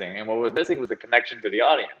something's missing. And what was missing was a connection to the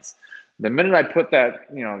audience. The minute I put that,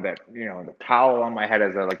 the towel on my head,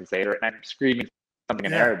 as I like to say, and I'm screaming something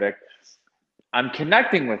in Arabic, I'm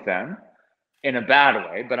connecting with them in a bad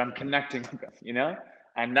way, but I'm connecting with them,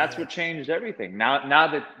 and that's what changed everything.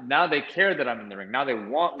 Now they care that I'm in the ring. Now they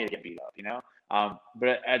want me to get beat up,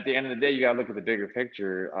 but at the end of the day, you got to look at the bigger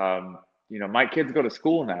picture. My kids go to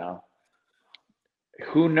school now.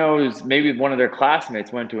 Who knows, maybe one of their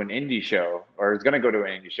classmates went to an indie show or is going to go to an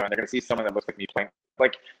indie show, and they're going to see someone that looks like me playing.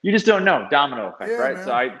 Like, you just don't know. Domino effect, right? Man.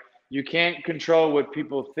 So you can't control what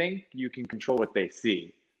people think. You can control what they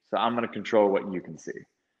see. So I'm going to control what you can see.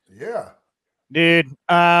 Yeah. Dude.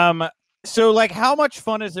 So, like, how much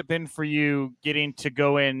fun has it been for you getting to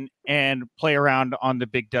go in and play around on the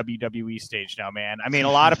big WWE stage now, man? I mean,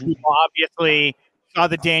 a lot of people obviously saw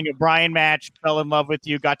the Daniel Bryan match, fell in love with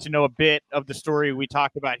you, got to know a bit of the story we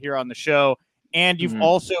talked about here on the show. And you've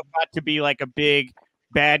also got to be like a big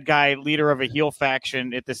bad guy leader of a heel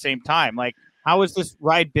faction at the same time. Like, how has this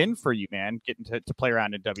ride been for you, man, getting to play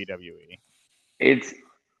around in WWE? It's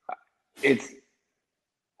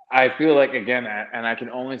I feel like, again, and I can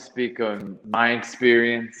only speak on my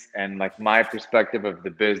experience and like my perspective of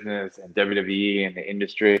the business and WWE and the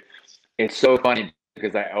industry. It's so funny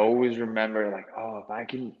because I always remember, like, oh,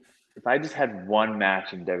 if I just had one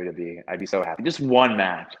match in WWE, I'd be so happy. Just one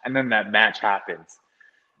match. And then that match happens.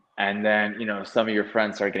 And then, some of your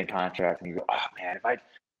friends start getting contracts and you go, oh man,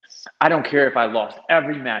 I don't care if I lost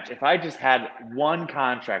every match. If I just had one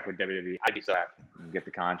contract with WWE, I'd be so happy to get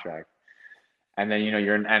the contract. And then,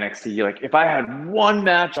 you're in NXT. You're like, if I had one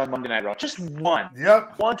match on Monday Night Raw, just one.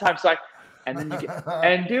 Yep. One time. And then you get,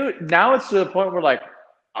 and dude, now it's to the point where, like,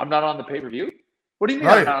 I'm not on the pay-per-view. What do you mean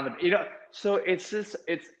I'm not on the, so it's just,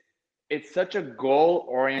 it's such a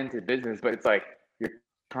goal-oriented business, but it's like, you're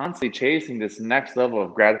constantly chasing this next level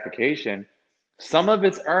of gratification. Some of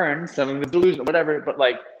it's earned, some of it's delusional, whatever. But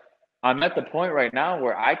like, I'm at the point right now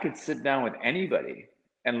where I could sit down with anybody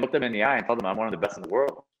and look them in the eye and tell them I'm one of the best in the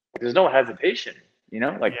world. There's no hesitation, in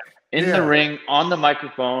the ring, on the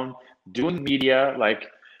microphone, doing media,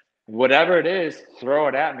 like whatever it is, throw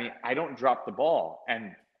it at me. I don't drop the ball.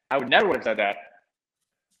 And I would never have said that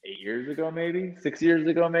 8 years ago, maybe 6 years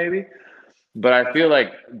ago, maybe. But I feel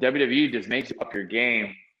like WWE just makes you up your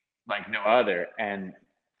game like no other. And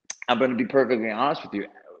I'm going to be perfectly honest with you.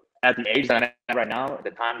 At the age that I'm at right now, at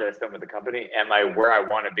the time that I spent with the company, am I where I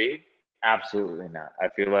want to be? Absolutely not. I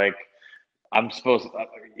feel like I'm supposed to,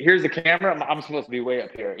 here's the camera. I'm supposed to be way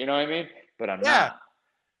up here. You know what I mean? But I'm not.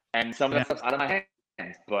 And some of that stuff's out of my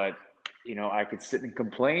hands. But, I could sit and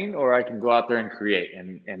complain, or I can go out there and create.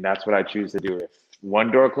 And that's what I choose to do. If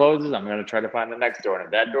one door closes, I'm going to try to find the next door. And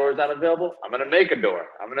if that door is not available, I'm going to make a door.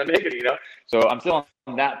 I'm going to make it, So I'm still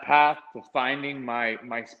on that path to finding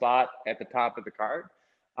my spot at the top of the card.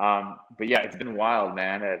 But yeah, it's been wild,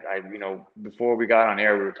 man. I before we got on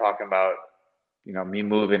air, we were talking about, me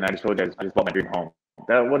moving. I just told you I just bought my dream home.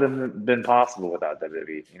 That wouldn't have been possible without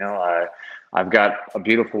WWE. I've got a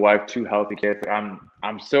beautiful wife, 2 healthy kids.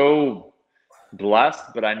 I'm so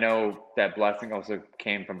blessed, but I know that blessing also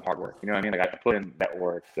came from hard work. You know what I mean? Like, I put in that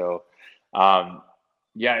work. So,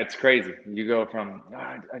 yeah, it's crazy. You go from,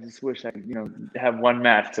 I just wish I could, have one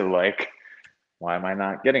match to like, why am I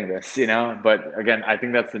not getting this? But again, I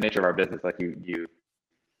think that's the nature of our business. Like,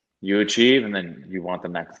 you achieve, and then you want the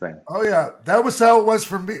next thing. Oh yeah, that was how it was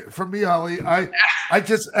for me, Ali. I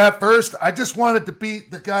just, at first, I just wanted to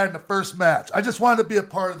beat the guy in the first match. I just wanted to be a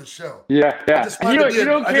part of the show. Yeah.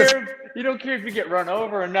 You don't care if you get run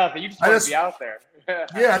over or nothing. You just want to be out there.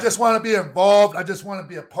 Yeah, I just want to be involved. I just want to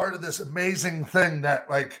be a part of this amazing thing that,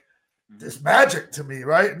 like, this magic to me,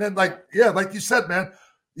 right? And then, like you said, man,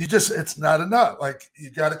 it's not enough. Like,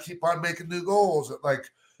 you got to keep on making new goals.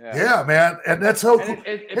 Like. Yeah, man, and that's so cool. But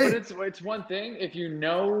it's one thing if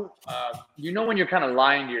when you're kind of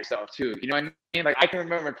lying to yourself too. You know what I mean? Like, I can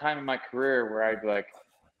remember a time in my career where I'd be like,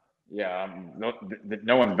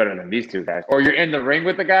 no one's better than these 2 guys. Or you're in the ring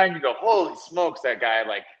with the guy and you go, holy smokes, that guy,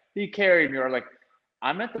 like, he carried me. Or like,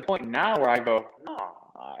 I'm at the point now where I go, no,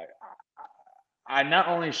 I not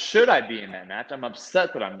only should I be in that match, I'm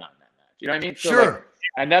upset that I'm not in that match. You know what I mean? So, sure. Like,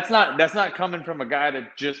 and that's not coming from a guy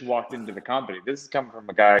that just walked into the company. This is coming from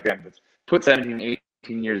a guy, again, that's put 17,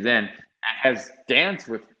 18 years in. and has danced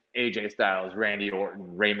with AJ Styles, Randy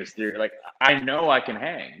Orton, Rey Mysterio. Like, I know I can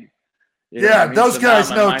hang. You know what I mean? Those So guys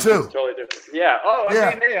now my know mindset's too. totally different. Yeah. Oh, I Yeah.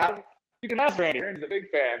 mean, hey, you can ask Randy. Randy's a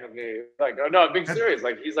big fan of me. Like, oh no, I'm being serious.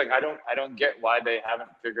 Like, he's like, I don't get why they haven't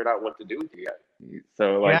figured out what to do with you yet.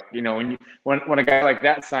 So, like, you know, when a guy like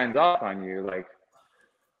that signs off on you, like,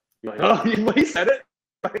 you're like, oh, he said it.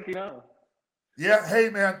 Like, you know. Yeah. Hey,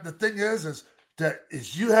 man. The thing is that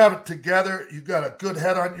you have it together. You got a good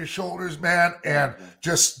head on your shoulders, man, and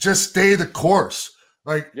just stay the course.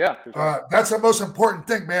 Like, yeah, for sure. That's the most important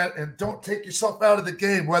thing, man. And don't take yourself out of the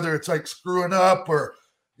game, whether it's like screwing up or,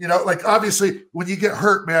 you know, like obviously when you get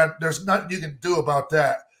hurt, man, there's nothing you can do about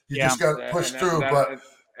that. You just got to push through. That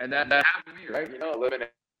happened to me, right? You know,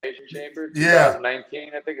 Elimination Chamber,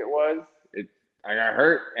 2019, I think it was. I got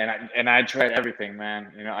hurt, and I tried everything,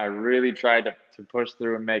 man. You know, I really tried to push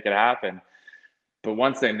through and make it happen. But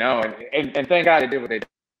once they know, and thank God they did what they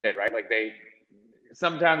did, right? Like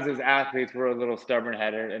sometimes as athletes, we're a little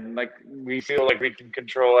stubborn-headed, and like we feel like we can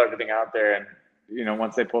control everything out there. And you know,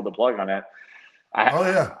 once they pulled the plug on it, I don't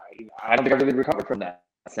think I really recovered from that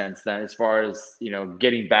sense. Then, as far as you know,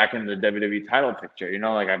 getting back into the WWE title picture, you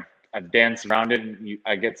know, like I've danced around it, and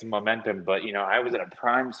I get some momentum. But you know, I was in a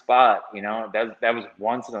prime spot. You know, that was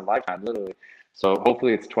once in a lifetime, literally. So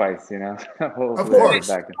hopefully it's twice, you know. Of course.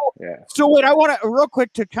 Yeah. So wait, I want to real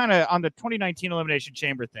quick to kind of on the 2019 Elimination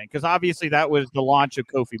Chamber thing, because obviously that was the launch of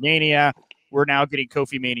Kofi Mania. We're now getting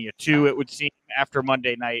Kofi Mania 2, it would seem, after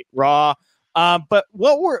Monday Night Raw. But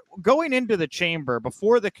what we're going into the Chamber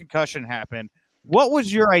before the concussion happened, what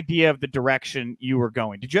was your idea of the direction you were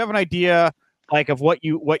going? Did you have an idea like of what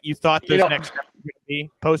you thought this next step was going to be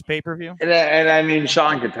post pay-per-view? And I mean,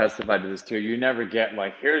 Sean could testify to this too. You never get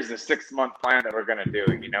like, here's the 6-month plan that we're going to do.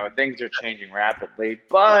 You know, things are changing rapidly.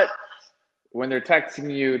 But when they're texting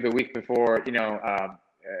you the week before, you know,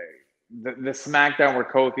 the SmackDown where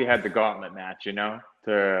Kofi had the gauntlet match, you know,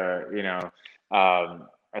 I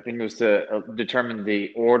think it was to determine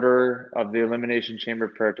the order of the Elimination Chamber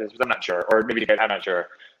purchase. I'm not sure, or maybe I'm not sure.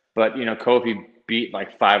 But you know, Kofi beat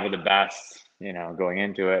like 5 of the best, you know, going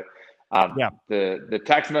into it. The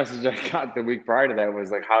text message I got the week prior to that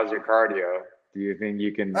was like, "How's your cardio? Do you think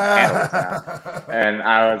you can handle this now?" And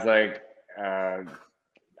I was like,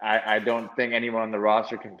 I don't think anyone on the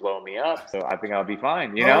roster can blow me up, so I think I'll be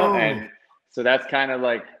fine, you know. And so that's kind of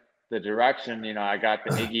like the direction, you know. I got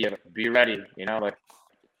the Iggy of be ready, you know, like,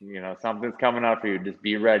 you know, something's coming up for you. Just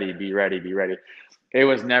be ready, be ready, be ready. It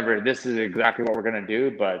was never, this is exactly what we're gonna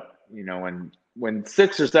do, but you know, when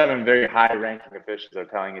 6 or 7 very high-ranking officials are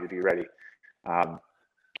telling you to be ready,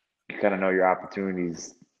 you kind of know your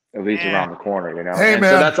opportunities at least around the corner, you know. Hey,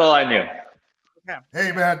 man. So that's all I knew.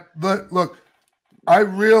 Hey, man. Look, I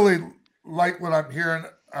really like what I'm hearing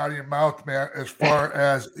out of your mouth, man. As far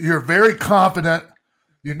as you're very confident,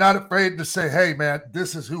 you're not afraid to say, "Hey, man,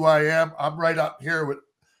 this is who I am. I'm right up here with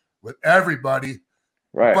everybody."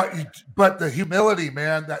 Right. But the humility,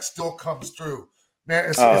 man, that still comes through. Man,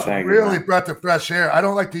 it's really breath of fresh air. I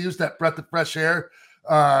don't like to use that breath of fresh air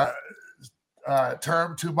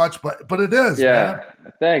term too much, but it is. Yeah,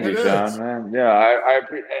 man. Thank you, Sean. Man, yeah, I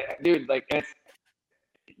dude, like,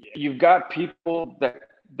 you've got people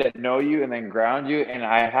that know you and then ground you, and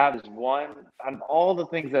I have this one on all the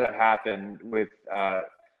things that have happened with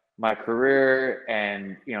my career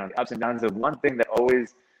and you know the ups and downs. The one thing that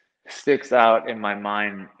always sticks out in my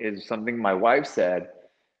mind is something my wife said.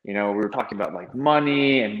 You know, we were talking about like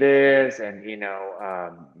money and this and you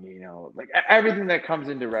know, like everything that comes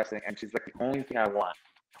into wrestling. And she's like, the only thing I want,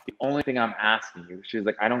 the only thing I'm asking you, she's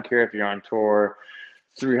like, I don't care if you're on tour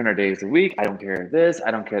 300 days a week. I don't care this. I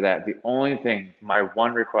don't care that. The only thing, my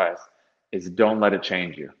one request is don't let it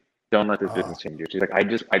change you. Don't let this business change you. She's like,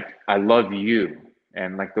 I love you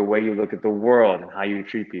and like the way you look at the world and how you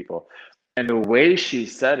treat people. And the way she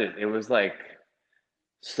said it, it was like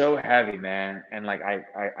so heavy, man. And like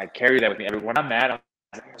I carry that with me. When I'm mad, I'm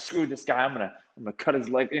like, screw this guy. I'm gonna cut his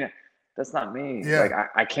leg. You know, that's not me. Yeah.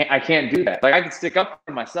 Like I can't do that. Like I can stick up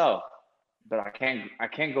for myself, but I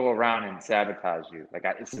can't go around and sabotage you. Like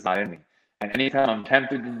it's just not in me. And anytime I'm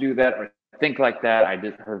tempted to do that or think like that,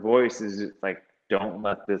 her voice is just like, don't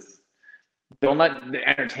let the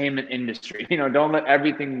entertainment industry, you know, don't let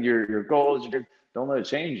everything your goals, don't let it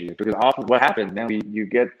change you. Because often what happens now, you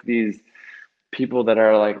get these people that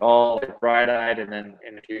are like all bright-eyed, and then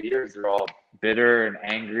in a few years they're all bitter and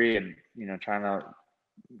angry and you know trying to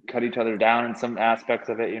cut each other down in some aspects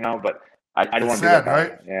of it, you know. But I don't want to do that,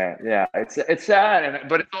 right? Yeah. It's sad,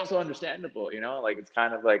 but it's also understandable, you know. Like it's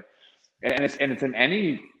kind of like, and it's in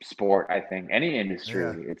any sport, I think, any industry.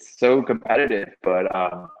 Yeah. It's so competitive, but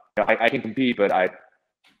I can compete, but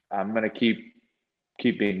I'm gonna keep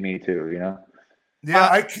being me too. You know.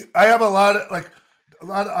 Yeah, I have a lot of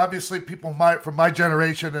obviously people from my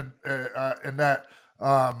generation and that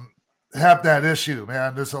have that issue,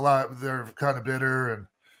 man. There's a lot. They're kind of bitter, and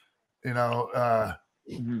you know,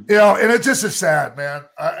 and it just is sad, man.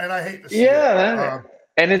 And I hate to see it.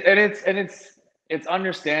 And it's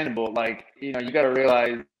understandable. Like, you got to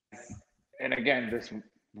realize, and again, this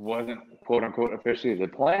wasn't quote unquote officially the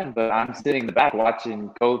plan, but I'm sitting in the back watching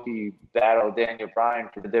Kofi battle Daniel Bryan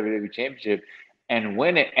for the WWE Championship and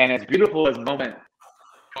win it. And as beautiful as moment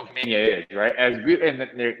Mania is, right? And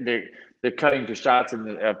they're cutting to shots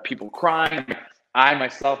and people crying. I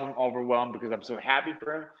myself am overwhelmed because I'm so happy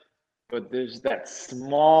for him. But there's that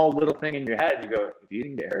small little thing in your head. You go, if you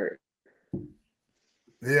didn't get hurt.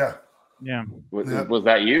 Yeah. Yeah. Was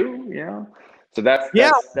that you? You know? So that's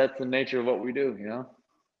the nature of what we do, you know?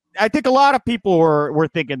 I think a lot of people were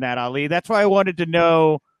thinking that, Ali. That's why I wanted to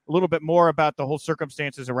know a little bit more about the whole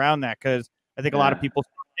circumstances around that, because I think a lot of people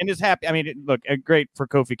and is happy. I mean, look, great for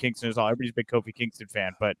Kofi Kingston as well. Everybody's a big Kofi Kingston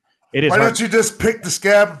fan, but it is. Why don't you just pick the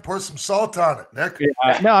scab and pour some salt on it, Nick?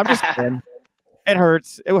 No, I'm just kidding. It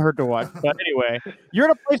hurts. It will hurt to watch. But anyway, you're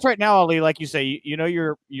in a place right now, Ali, like you say,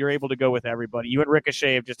 you're able to go with everybody. You and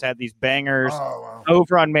Ricochet have just had these bangers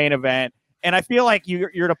over on Main Event. And I feel like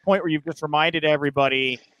you're at a point where you've just reminded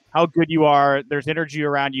everybody how good you are. There's energy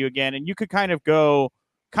around you again, and you could kind of go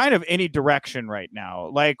any direction right now.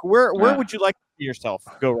 Like where would you like to see yourself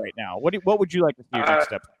go right now? What would you like to see your next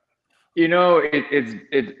step?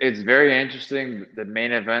 It's very interesting. The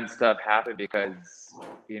Main Event stuff happened because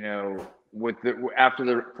after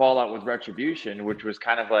the fallout with Retribution, which was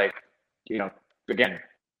kind of like, again,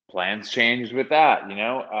 plans changed with that.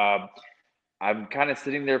 I'm kind of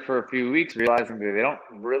sitting there for a few weeks realizing that they don't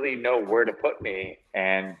really know where to put me.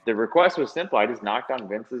 And the request was simple. I just knocked on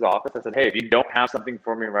Vince's office. I said, hey, if you don't have something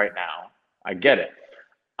for me right now, I get it.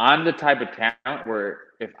 I'm the type of talent where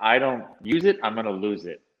if I don't use it, I'm going to lose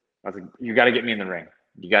it. I was like, you got to get me in the ring.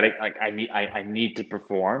 You got to, I need to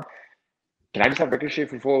perform. Can I just have Ricochet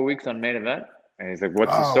for 4 weeks on Main Event? And he's like,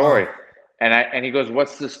 what's the story? Wow. And he goes,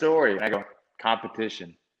 what's the story? And I go,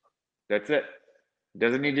 competition. That's it.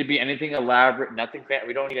 Doesn't need to be anything elaborate, nothing fancy.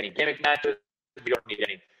 We don't need any gimmick matches. We don't need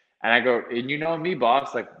any. And I go, and you know me,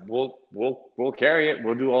 boss. Like we'll carry it.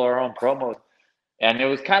 We'll do all our own promos. And it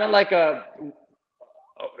was kind of like it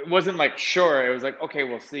wasn't like sure. It was like okay,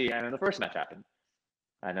 we'll see. And then the first match happened,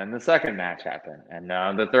 and then the second match happened, and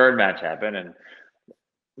now the third match happened, and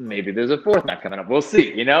maybe there's a fourth match coming up. We'll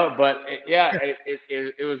see, But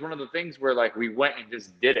it was one of the things where like we went and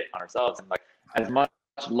just did it ourselves, and like as much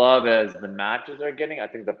love as the matches are getting, I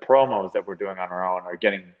think the promos that we're doing on our own are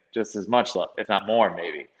getting just as much love, if not more,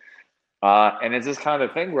 maybe. And it's just kind of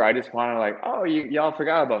the thing where I just want to like, oh, y'all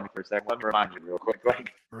forgot about me for a second. Let me remind you real quick.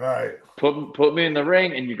 Like, right. Put me in the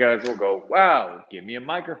ring, and you guys will go, wow. Give me a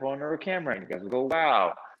microphone or a camera, and you guys will go,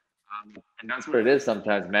 wow. And that's what it is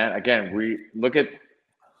sometimes, man. Again, we look at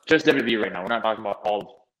just WWE right now. We're not talking about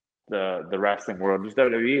all the wrestling world. Just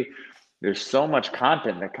WWE. There's so much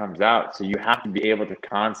content that comes out, so you have to be able to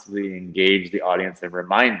constantly engage the audience and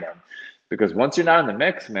remind them. Because once you're not in the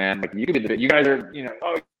mix, man, like you guys are,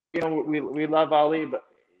 we love Ali, but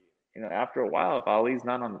after a while, if Ali's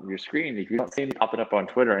not on your screen, if you don't see him popping up on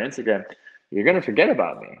Twitter and Instagram, you're gonna forget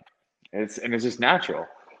about me. It's just natural.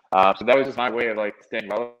 So that was just my way of like staying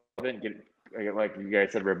relevant, like you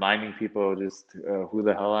guys said, reminding people just who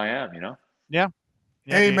the hell I am. Yeah.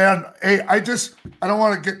 Hey man, I don't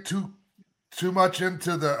want to get too much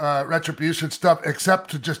into the Retribution stuff,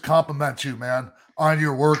 except to just compliment you, man, on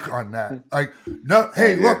your work on that. Like, no,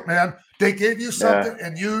 hey, look, man, they gave you something,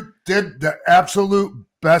 and you did the absolute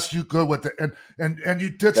best you could with it, and you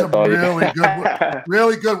did some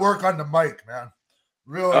really good work on the mic, man.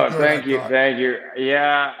 Really. Oh, good, thank you.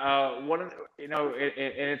 Yeah, one of and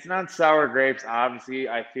it's not sour grapes. Obviously,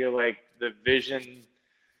 I feel like the vision,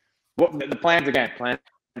 the plans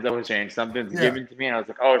always change. Something's given to me, and I was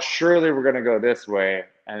like, "Oh, surely we're gonna go this way,"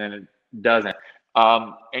 and then it doesn't.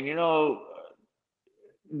 And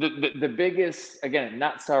the biggest, again,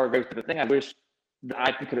 not sour grapes, but the thing I wish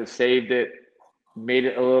I could have saved it, made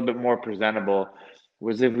it a little bit more presentable,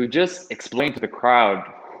 was if we just explained to the crowd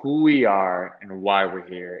who we are and why we're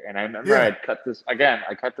here. And I remember I cut this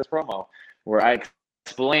promo where I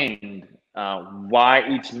explained why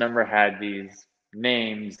each member had these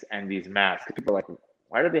names and these masks. People are like,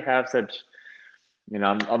 why do they have such,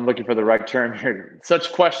 I'm looking for the right term here,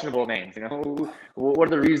 such questionable names, what are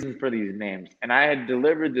the reasons for these names? And I had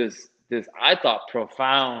delivered this I thought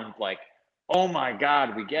profound, like, oh my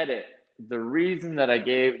God, we get it. the reason that I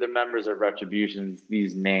gave the members of Retributions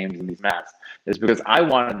these names and these masks is because I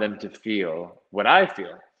wanted them to feel what I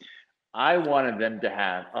feel. I wanted them to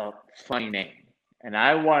have a funny name, and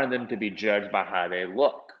I wanted them to be judged by how they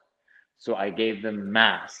look. So I gave them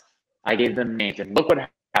masks. I gave them names, and look what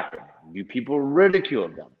happened. You people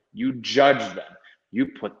ridiculed them. You judged them. You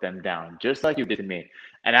put them down, just like you did to me.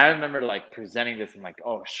 And I remember like presenting this and like,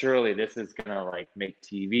 oh, surely this is gonna like make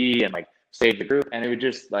TV and like save the group. And it was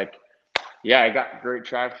just like, yeah, I got great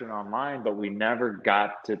traction online, but we never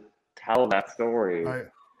got to tell that story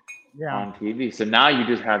on TV. So now you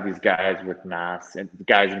just have these guys with masks and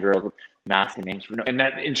guys and girls with masks and names. And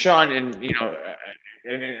that, and Sean, and you know,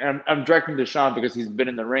 and I'm directing to Sean because he's been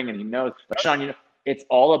in the ring and he knows. But Sean, you know, it's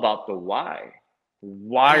all about the why.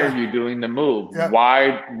 Why are you doing the move? Yeah.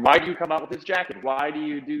 Why do you come out with this jacket? Why do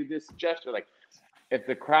you do this gesture? Like, if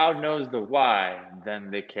the crowd knows the why,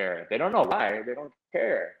 then they care. If they don't know why, they don't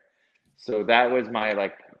care. So that was my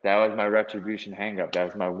Retribution hang up. That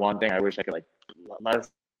was my one thing I wish I could like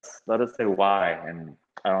let us say why, and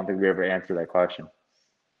I don't think we ever answered that question.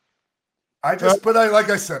 Like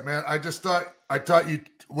I said, man, I thought you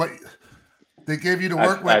what they gave you to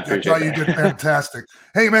work with. I thought you did fantastic.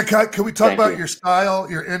 Hey, man, can we talk about your style,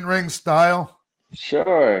 your in-ring style?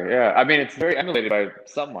 Sure. Yeah. I mean, it's very emulated by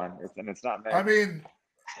someone, and it's not me. I mean,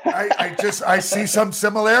 I see some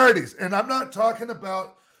similarities, and I'm not talking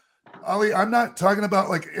about Ali. I'm not talking about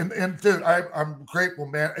like, and dude, I'm grateful,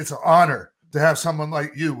 man. It's an honor to have someone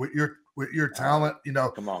like you with your talent. You know,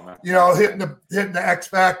 come on, man. You know, hitting the X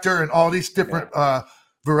Factor and all these different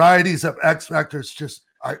varieties of X Factors. Just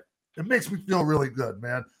it makes me feel really good,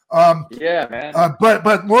 man. Yeah, man.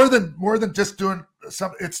 But more than just doing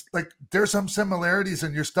some, it's like there's some similarities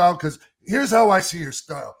in your style, because here's how I see your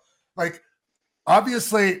style. Like,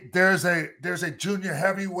 obviously there's a junior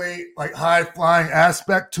heavyweight, like high flying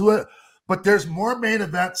aspect to it, but there's more main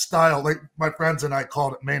event style. Like my friends and I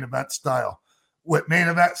called it main event style, with main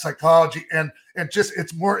event psychology, and just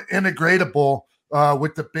it's more integratable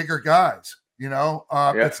with the bigger guys. You know,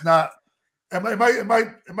 it's not. Am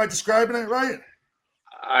I describing it right?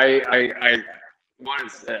 One,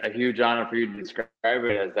 it's a huge honor for you to describe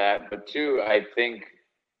it as that, but two, I think,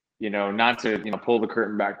 you know, not to pull the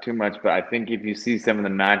curtain back too much, but I think if you see some of the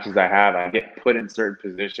matches I have, I get put in certain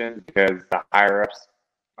positions because the higher ups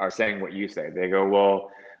are saying what you say. They go,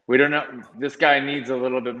 well, we don't know. This guy needs a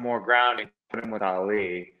little bit more grounding. Put him with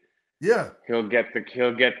Ali. Yeah, he'll get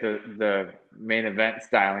the main event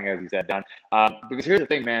styling, as you said, done. Because here's the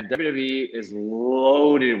thing, man, WWE is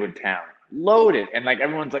loaded with talent, loaded, and like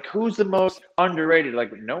everyone's like, who's the most underrated?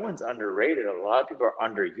 Like, no one's underrated. A lot of people are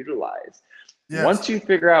underutilized. Yes. Once you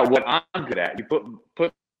figure out what I'm good at, you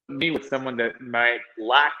put me with someone that might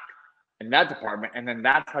lack in that department, and then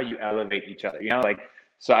that's how you elevate each other. You know, like,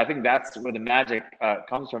 so I think that's where the magic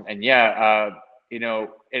comes from. And you know,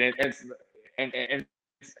 and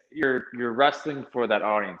you're wrestling for that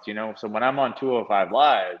audience, you know. So when I'm on 205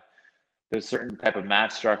 Live, there's certain type of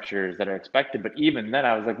match structures that are expected. But even then,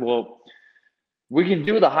 I was like, well, we can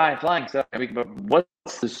do the high flying stuff, but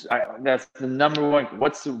what's this? That's the number one.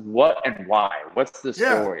 What's the what and why? What's the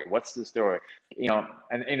story? Yeah. What's the story? You know,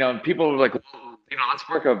 and people were like, let's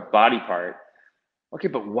work a body part. Okay,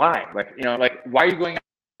 but why? Like, like, why are you going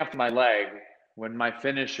after my leg when my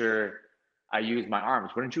finisher, I use my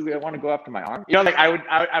arms? Wouldn't you want to go after my arm? Like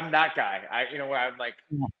I'm that guy. Where I'm like,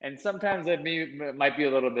 and sometimes that might be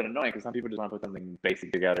a little bit annoying because some people just want to put something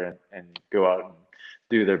basic together and go out and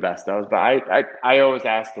do their best. But I always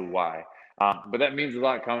ask the why. But that means a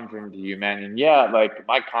lot coming from you, man. And like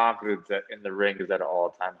my confidence in the ring is at an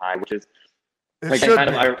all-time high, which is like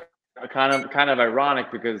kind of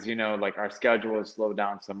ironic because like our schedule is slowed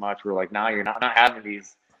down so much. We're like, now you're not having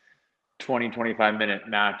these 20-25 minute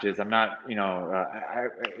matches. I'm not, the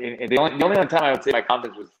only other time I would say my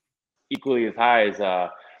confidence was equally as high as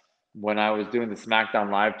when I was doing the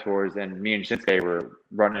SmackDown Live tours and me and Shinsuke were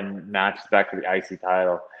running matches back to the IC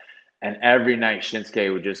title, and every night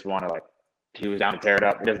Shinsuke would just want to, like, he was down to tear it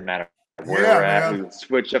up. It doesn't matter where we're at. We would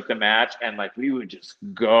switch up the match and like we would just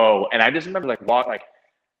go. And I just remember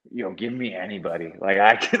give me anybody. Like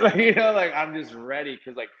I could, like I'm just ready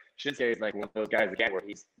because like Shinsuke is like one of those guys again where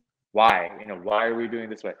he's why why are we doing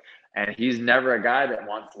this way? And he's never a guy that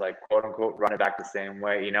wants to, like, quote unquote, run it back the same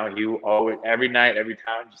way. He always, every night, every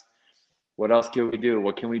time, just what else can we do?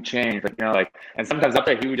 What can we change? Like, and sometimes up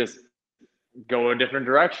there he would just go a different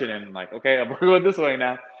direction and like, okay, I'm going this way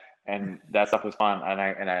now. And that stuff was fun.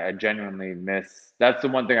 And I genuinely miss, that's the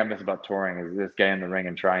one thing I miss about touring is just getting in the ring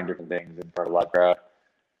and trying different things in front of a live crowd.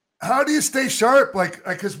 how do you stay sharp? Like,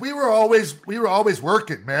 because we were always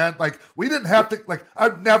working, man. Like, we didn't have to, like,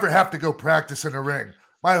 I'd never have to go practice in a ring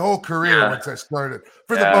my whole career once I started,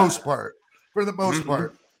 for the most part,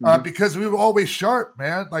 because we were always sharp,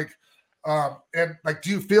 man. Like, and like,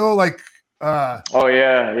 do you feel like, oh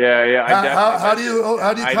yeah. How do you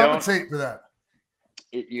compensate for that?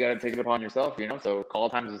 You got to take it upon yourself, So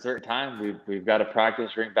call times a certain time. We've got a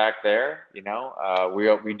practice ring back there,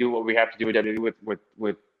 We do what we have to do with WWE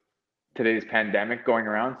with today's pandemic going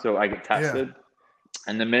around. So I get tested,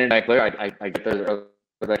 and the minute I clear, I get there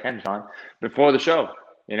as I can, Sean, before the show,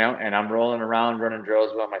 And I'm rolling around running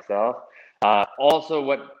drills by myself. Also,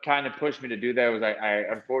 what kind of pushed me to do that was I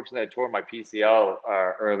unfortunately tore my PCL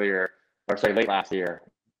late last year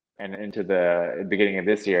and into the beginning of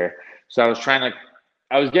this year. So I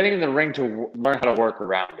was getting in the ring to learn how to work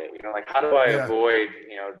around it. Like, how do I avoid,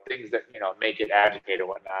 things that, make it agitate or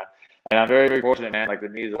whatnot. And I'm very, very fortunate, man. Like, the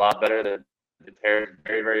knee's a lot better. The tear is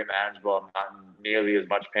very, very manageable. I'm not nearly as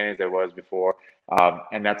much pain as I was before.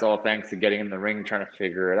 And that's all thanks to getting in the ring, trying to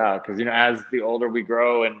figure it out. Because, as the older we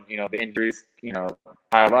grow and, the injuries,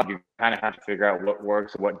 pile up, you kind of have to figure out what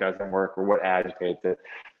works, what doesn't work, or what agitates it.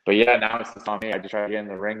 But yeah, now it's just on me. I just try to get in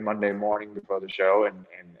the ring Monday morning before the show and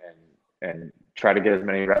try to get as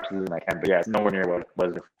many reps as I can. But yeah, it's nowhere near what it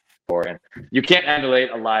was before. And you can't emulate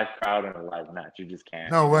a live crowd in a live match. You just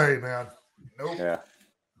can't. No way, man. Nope. Yeah.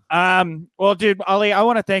 Well, dude, Ali, I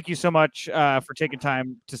want to thank you so much for taking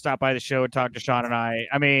time to stop by the show and talk to Sean and I.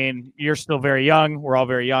 I mean, you're still very young. We're all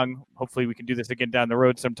very young. Hopefully we can do this again down the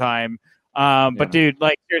road sometime. But dude,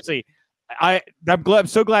 like, seriously, I'm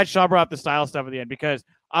so glad Sean brought up the style stuff at the end, because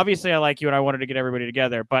obviously I like you and I wanted to get everybody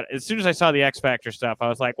together. But as soon as I saw the X Factor stuff, I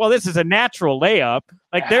was like, well, this is a natural layup.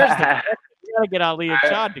 Like, there's you gotta get Ali and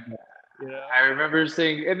Sean together. I remember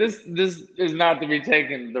seeing, and this is not to be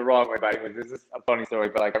taken the wrong way, by the way. This is a funny story,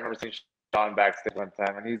 but like, I remember seeing Sean backstage one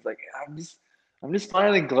time, and he's like, I'm just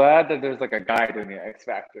finally glad that there's like a guy doing the X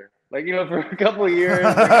Factor. Like, for a couple of years.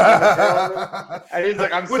 And he's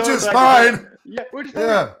like, which is fine. Yeah, which is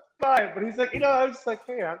fine. But he's like, I was just like,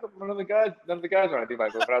 hey, how come none of the guys want to do my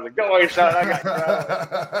book? But I was like, don't worry, Sean, I got you.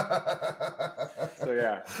 So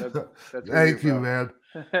yeah, that's thank you, man.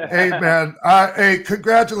 Hey, man. Hey,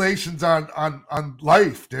 congratulations on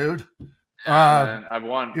life, dude. I've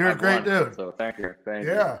won. You're a great dude. So thank you.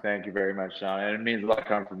 Thank you very much, Sean. And it means a lot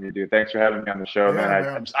coming from you, dude. Thanks for having me on the show,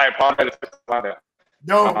 man. I apologize.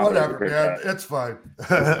 No, whatever, man. It's fine.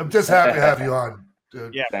 I'm just happy to have you on,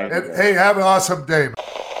 dude. Yeah. And, hey, have an awesome day.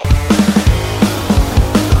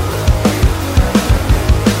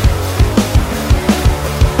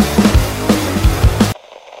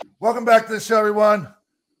 Welcome back to the show, everyone.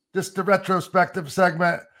 This is the retrospective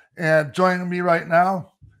segment, and joining me right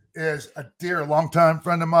now is a dear longtime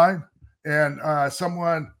friend of mine, and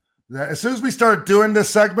someone that, as soon as we started doing this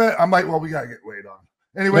segment, I'm like, well, we got to get Wade on.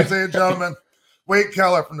 Anyways, ladies and gentlemen, Wade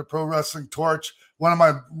Keller from the Pro Wrestling Torch, one of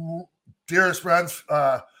my dearest friends,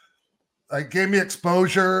 gave me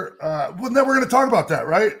exposure. Well, then we're going to talk about that,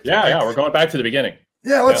 right? Yeah, we're going back to the beginning.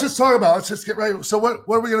 Yeah, let's just get right. So what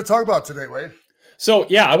are we going to talk about today, Wade? So,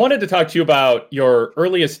 I wanted to talk to you about your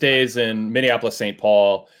earliest days in Minneapolis, St.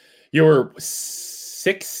 Paul. You were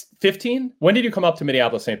 15? When did you come up to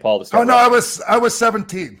Minneapolis, St. Paul to start? Oh, no, I was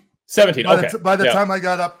 17. 17, okay. By the time I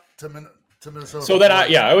got up to Minnesota. So then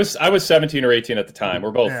I was 17 or 18 at the time.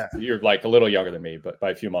 We're both, you're like a little younger than me, but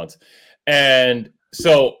by a few months. And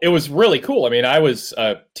so it was really cool. I mean, I was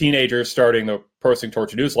a teenager starting the Pro Wrestling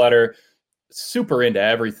Torch newsletter, super into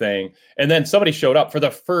everything. And then somebody showed up for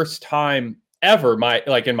the first time ever,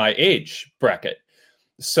 in my age bracket.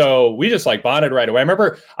 So we just bonded right away.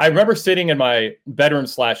 I remember sitting in my bedroom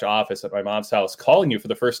 / office at my mom's house, calling you for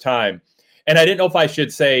the first time. And I didn't know if I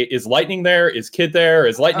should say, is Lightning there? Is Kid there?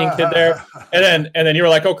 Is Lightning Kid there? And then you were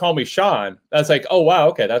like, oh, call me Sean. I was like, oh, wow.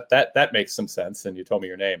 Okay. That makes some sense. And you told me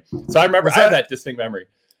your name. So I remember, I have that distinct memory.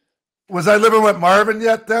 Was I living with Marvin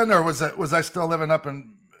yet then? Or was I still living up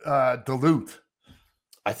in Duluth?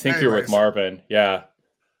 I think you're with Marvin. Yeah.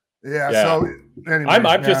 Yeah. So anyway,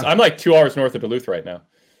 I'm like 2 hours north of Duluth right now.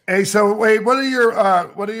 Hey, so wait, what are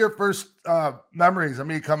your first memories of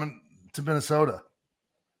me coming to Minnesota?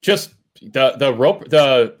 Just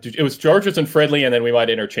it was George's and Fridley, and then we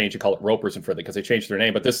might interchange and call it Ropers and Fridley because they changed their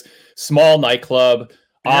name. But this small nightclub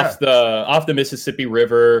off the Mississippi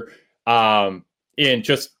River, in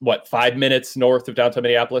just 5 minutes north of downtown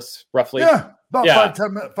Minneapolis, roughly. Yeah. About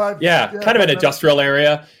 5 minutes. Kind of an industrial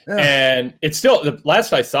area. Yeah. And it's still, the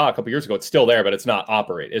last I saw a couple years ago, it's still there, but it's not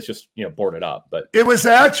operated. It's just, boarded up. But it was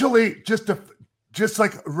actually just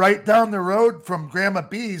right down the road from Grandma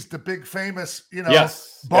B's, the big famous,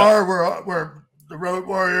 bar where the Road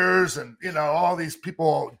Warriors, and all these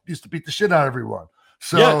people used to beat the shit out of everyone.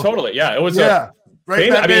 So yeah, totally. Yeah, it was right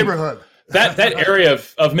in that neighborhood. That area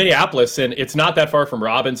of Minneapolis, and it's not that far from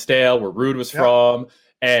Robbinsdale, where Rude was from,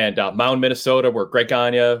 and Mound, Minnesota, where Greg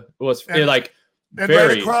Gagne was. And very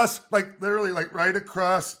right across, literally, right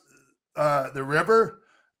across the river,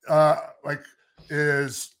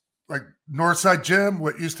 is Northside Gym,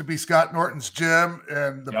 what used to be Scott Norton's gym,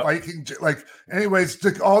 and the Viking.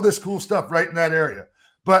 Anyways, all this cool stuff right in that area.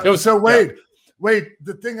 But Wade,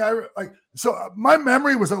 the thing my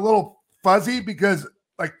memory was a little fuzzy because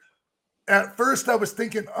at first I was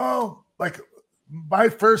thinking, my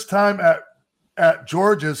first time at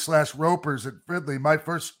George's / Roper's at Fridley, my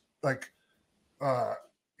first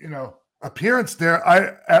appearance there.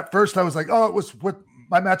 At first I was like, it was with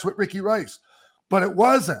my match with Ricky Rice, but it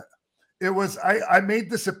wasn't. It was I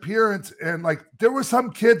made this appearance, and there were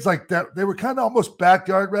some kids like that. They were kind of almost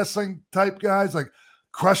backyard wrestling type guys, like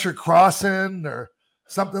Crusher Crossin or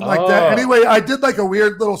something like that. Anyway, I did a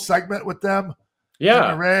weird little segment with them.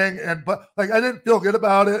 Yeah, in the ring, but I didn't feel good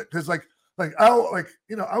about it because I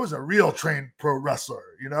was a real trained pro wrestler.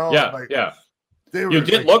 Yeah. You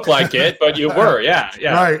didn't look like it, but you were. Yeah.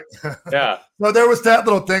 Right. Yeah. So there was that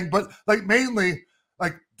little thing, but mainly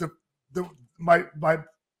my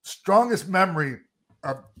strongest memory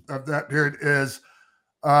of that period is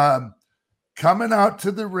coming out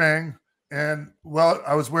to the ring, and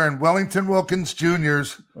I was wearing Wellington Wilkins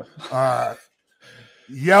Jr.'s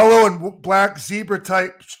yellow and black zebra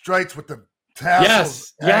type stripes with the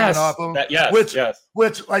tassels hanging off them.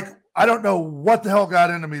 Which I don't know what the hell got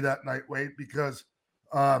into me that night, Wade, because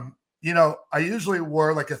I usually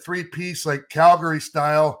wore a 3-piece Calgary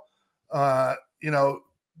style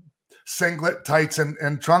singlet, tights,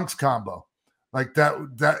 and trunks combo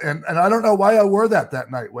that and I don't know why I wore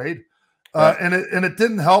that night, Wade. And it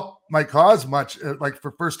didn't help my cause much,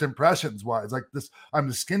 for first impressions wise. I'm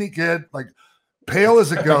the skinny kid, pale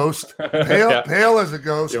as a ghost, pale as a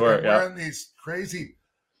ghost. Wearing these crazy,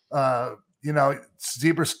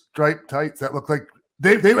 zebra stripe tights that look like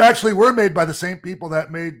they actually were made by the same people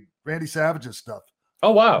that made Randy Savage's stuff.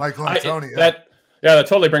 Oh wow, Michael and Tony. That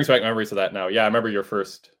totally brings back memories of that now. Yeah, I remember your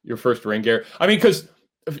first ring gear. I mean, because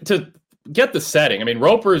to get the setting, I mean,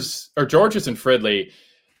 George's and Fridley,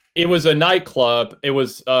 it was a nightclub. It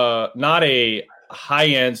was not a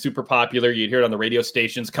high-end, super popular. You'd hear it on the radio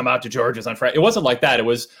stations, come out to George's on Friday. It wasn't like that. It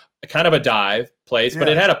was kind of a dive place, but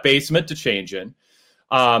it had a basement to change in.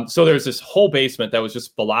 So there's this whole basement that was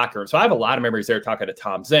just the locker room. So I have a lot of memories there talking to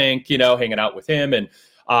Tom Zank, hanging out with him. And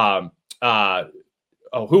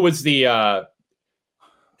who was the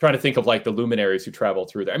trying to think of the luminaries who traveled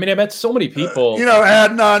through there. I mean, I met so many people.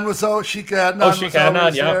 Adnan was Sheik Adnan. Sheik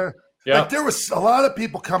Adnan, there. Yeah. There was a lot of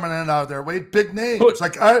people coming in and out of there, Wade, big names.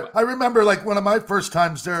 I remember one of my first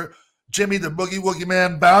times there, Jimmy the Boogie Woogie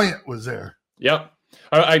Man Valiant was there. Yep.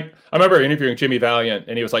 I remember interviewing Jimmy Valiant,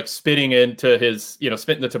 and he was spitting into his,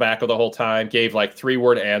 spitting the tobacco the whole time, gave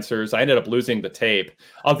 3-word answers. I ended up losing the tape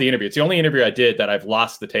of the interview. It's the only interview I did that I've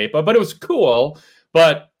lost the tape of, but it was cool.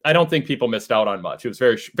 But I don't think people missed out on much. It was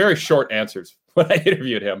very, very short answers when I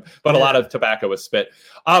interviewed him, but a lot of tobacco was spit.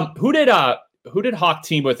 Who did Hawk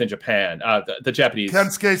team with in Japan? The Japanese.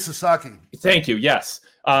 Kensuke Sasaki. Thank you. Yes.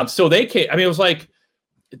 So they came. I mean, it was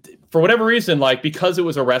for whatever reason, because it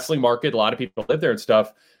was a wrestling market, a lot of people lived there and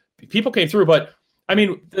stuff. People came through, but I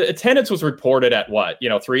mean, the attendance was reported at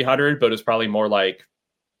 300, but it was probably more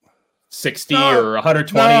 60 or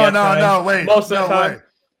 120. No, wait. Most of the time. Way.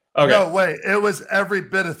 Okay. No, wait. It was every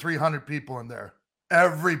bit of 300 people in there.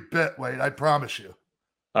 Every bit, Wade. I promise you.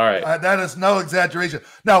 All right. That is no exaggeration.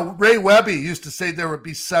 Now, Ray Webby used to say there would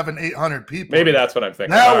be 700-800 people. Maybe that's what I'm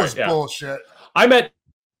thinking. That was bullshit. I met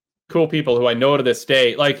cool people who I know to this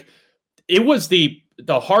day. It was the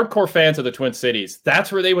hardcore fans of the Twin Cities.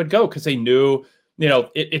 That's where they would go because they knew,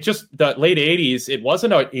 it just the late 80s. It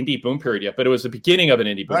wasn't an indie boom period yet, but it was the beginning of an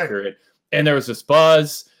indie boom period. And there was this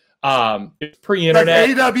buzz. It's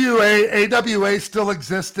pre-internet. AWA still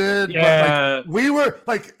existed. Yeah, but we were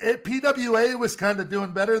PWA was kind of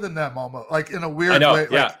doing better than them almost, in a weird way.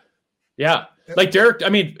 Yeah. Derek. I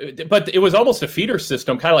mean, but it was almost a feeder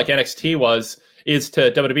system, kind of like NXT is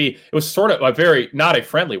to WWE. It was sort of a very not a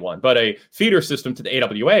friendly one, but a feeder system to the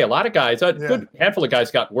AWA. A lot of guys, a good handful of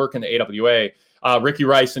guys, got work in the AWA. Ricky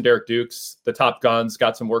Rice and Derek Dukes, the Top Guns,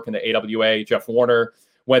 got some work in the AWA. Jeff Warner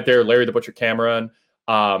went there. Larry the Butcher Cameron.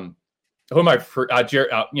 Who am I?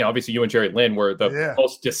 Obviously you and Jerry Lynn were the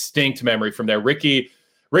most distinct memory from there. Ricky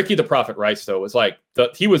the Prophet Rice, though, was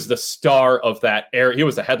he was the star of that era. He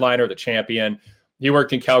was the headliner, the champion. He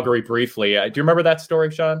worked in Calgary briefly. Do you remember that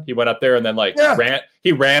story, Sean? He went up there and then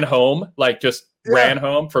ran home, just ran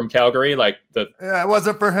home from Calgary, like it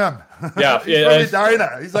wasn't for him. Yeah, He's from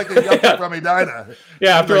Edina. He's like a yuppie from Edina.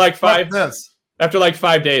 Yeah, after like 5 this. After like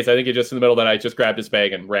 5 days, I think he just in the middle of the night just grabbed his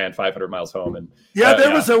bag and ran 500 miles home. And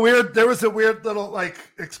there was a weird little like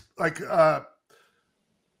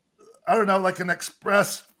I don't know, like an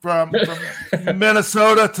express from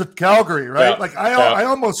Minnesota to Calgary, right? Yeah, like I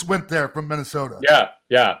almost went there from Minnesota.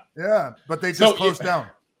 Yeah. But they just closed down.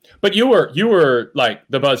 But you were like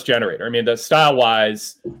the buzz generator. I mean, the style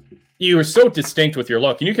wise, you were so distinct with your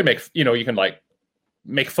look, and you can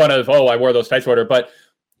make fun of, oh, I wore those tights, whatever. But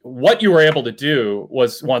what you were able to do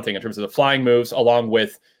was one thing in terms of the flying moves, along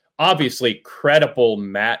with obviously credible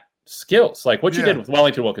mat skills. Like what you did with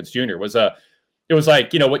Wellington Wilkins Jr. was it was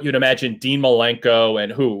like, what you'd imagine Dean Malenko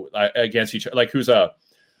and who against each other, like who's a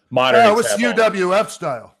modern. Yeah, it was UWF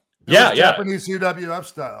style. Japanese UWF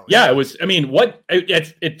style. Yeah, it was. I mean,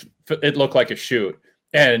 it looked like a shoot,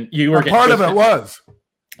 and you were part of it was.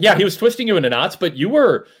 Yeah, he was twisting you into knots, but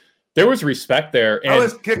there was respect there. And I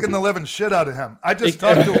was kicking the living shit out of him. I just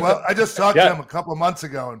talked to him a couple of months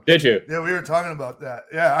ago. And, did you? Yeah, we were talking about that.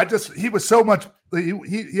 Yeah, he was so much.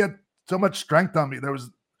 He had so much strength on me. There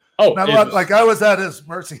was not a lot. Like I was at his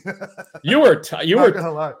mercy. You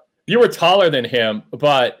were taller than him,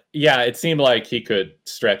 but yeah, it seemed like he could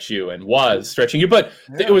stretch you and was stretching you. But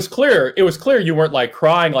it was clear you weren't like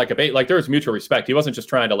crying like a baby. Like there was mutual respect. He wasn't just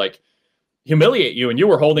trying to like humiliate you, and you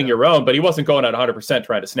were holding your own, but he wasn't going at 100%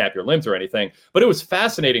 trying to snap your limbs or anything. But it was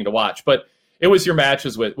fascinating to watch. But it was your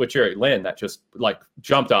matches with Jerry Lynn that just like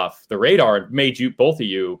jumped off the radar and made both of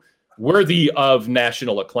you worthy of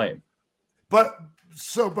national acclaim. But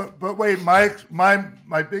wait, my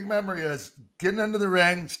big memory is getting into the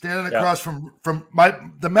ring, standing across from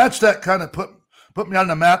the match that kind of put me on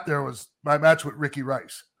the map. There was my match with Ricky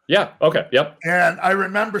Rice. Yeah. Okay. Yep. And I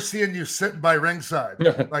remember seeing you sitting by ringside,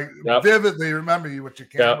 like vividly remember you with your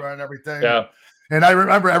camera and everything. Yeah. And I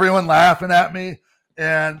remember everyone laughing at me.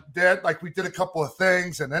 And then, like, we did a couple of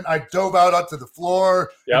things, and then I dove out onto the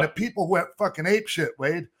floor, and the people went fucking ape shit,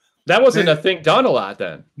 Wade. That wasn't a thing done a lot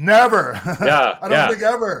then. Never. Yeah. I don't think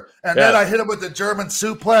ever. And then I hit him with the German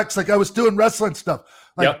suplex. Like I was doing wrestling stuff.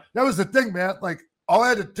 Like that was the thing, man. Like all I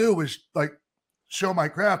had to do was like show my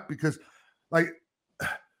craft because like,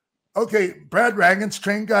 okay, Brad Rangan's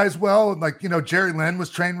trained guys well. And like, Jerry Lynn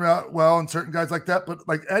was trained well and certain guys like that. But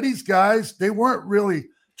like Eddie's guys, they weren't really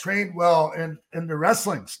trained well in the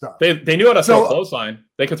wrestling stuff. They knew how to throw a clothesline.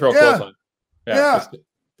 They could throw a clothesline. Yeah.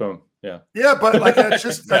 Boom. Yeah. Yeah, but like that's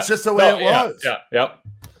just the way it was. Yeah.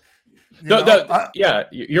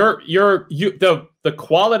 The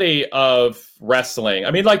quality of wrestling.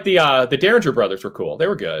 I mean, like the Derringer brothers were cool. They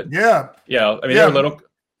were good. Yeah. Yeah. I mean, they were little,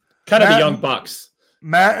 kind of the Young Bucks.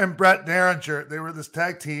 Matt and Brett Derringer. They were this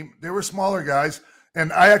tag team. They were smaller guys,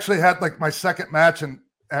 and I actually had like my second match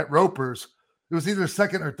at Ropers. It was either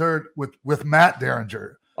second or third with Matt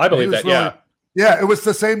Derringer. I believe that. Really, yeah. It was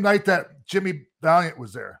the same night that Jimmy Valiant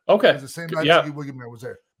was there. Okay. It was the same night Jimmy William was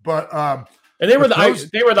there. But and they were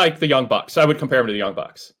they were like the Young Bucks. I would compare them to the Young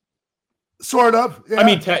Bucks. Sort of. Yeah. I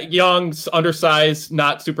mean, young, undersized,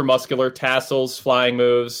 not super muscular, tassels, flying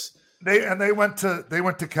moves. They went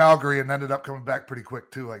to Calgary and ended up coming back pretty quick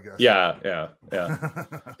too, I guess. Yeah.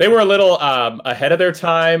 They were a little ahead of their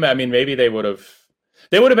time. I mean, maybe they would have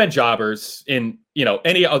been jobbers in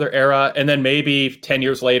any other era, and then maybe 10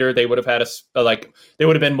 years later they would have had they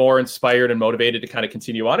would have been more inspired and motivated to kind of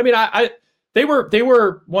continue on. I mean, they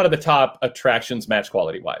were one of the top attractions match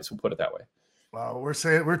quality wise. We'll put it that way. Wow,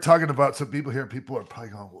 we're talking about some people here. People are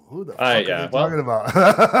probably going, "Who the fuck are they talking about?"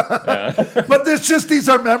 But these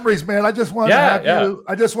are memories, man. I just want to have you.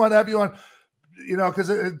 I just want to have you on. Because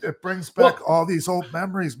it brings back all these old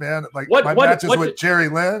memories, man. Like my matches with Jerry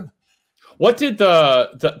Lynn. What did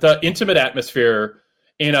the intimate atmosphere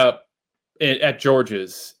at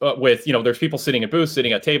George's with there's people sitting at booths,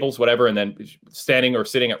 sitting at tables, whatever, and then standing or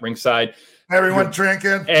sitting at ringside, everyone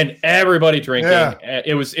drinking and everybody drinking. Yeah.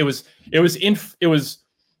 It was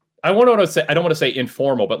I don't want to say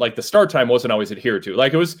informal, but like the start time wasn't always adhered to.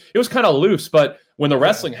 Like it was kind of loose, but when the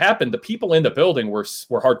wrestling happened, the people in the building were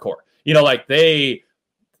hardcore. Like they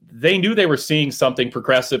knew they were seeing something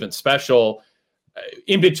progressive and special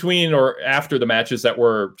in between or after the matches that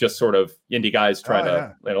were just sort of indie guys trying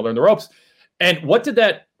to learn the ropes. And what did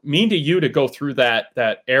that mean to you to go through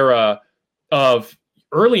that era of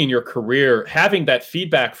early in your career, having that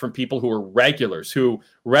feedback from people who were regulars, who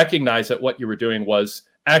recognized that what you were doing was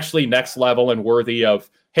actually next level and worthy of,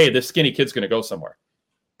 hey, this skinny kid's going to go somewhere?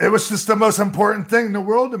 It was just the most important thing in the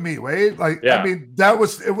world to me, Wade. I mean, it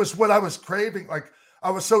was what I was craving. Like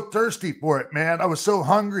I was so thirsty for it, man. I was so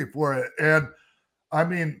hungry for it. And I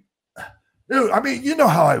mean, Dude, I mean, you know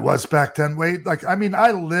how I was back then, Wade. Like, I mean,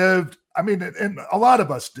 and a lot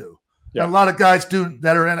of us do. Yeah. And a lot of guys do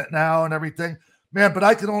that are in it now and everything. Man, but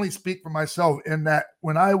I can only speak for myself in that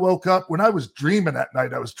when I woke up, when I was dreaming at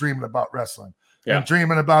night, I was dreaming about wrestling and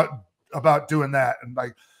dreaming about doing that.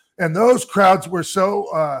 And those crowds were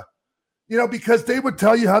so, because they would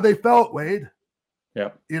tell you how they felt, Wade. Yeah.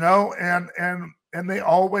 And they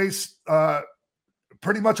always,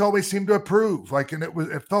 pretty much always seemed to approve. And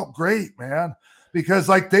it felt great, man. Because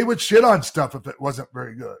they would shit on stuff if it wasn't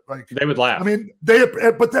very good. They would laugh. I mean, they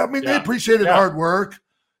appreciated hard work.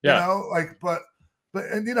 Yeah.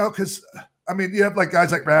 Because you have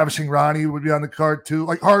guys like Ravishing Ronnie who would be on the card too,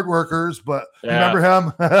 hard workers. But you remember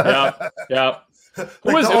him? Yeah.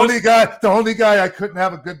 The only guy I couldn't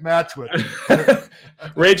have a good match with.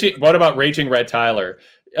 What about Raging Red Tyler?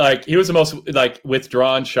 He was the most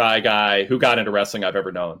withdrawn, shy guy who got into wrestling I've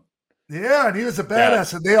ever known. Yeah, and he was a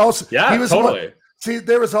badass. And they also, he was totally.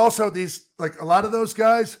 There was also these, a lot of those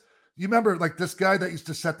guys. You remember, this guy that used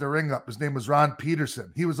to set the ring up. His name was Ron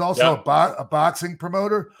Peterson. He was also a boxing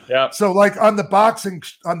promoter. Yeah. So, on the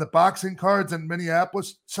boxing cards in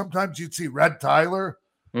Minneapolis, sometimes you'd see Red Tyler.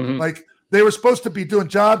 Mm-hmm. They were supposed to be doing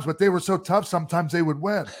jobs, but they were so tough. Sometimes they would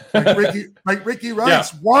win. Ricky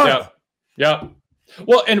Rice won. Yeah.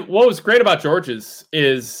 Well, and what was great about George's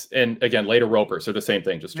is, and again, later Ropers are the same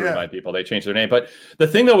thing, just to remind people, they changed their name. But the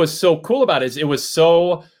thing that was so cool about it is it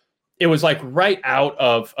was right out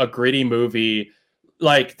of a gritty movie.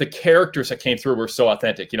 The characters that came through were so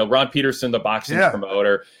authentic. Ron Peterson, the boxing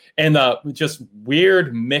promoter, and the just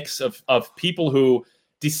weird mix of people who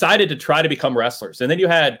decided to try to become wrestlers. And then you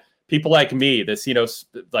had people like me, this,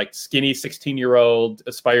 skinny 16-year-old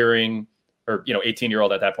aspiring, or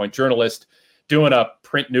 18-year-old at that point, journalist, doing a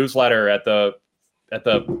print newsletter at the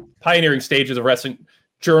pioneering stages of wrestling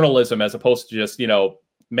journalism, as opposed to just,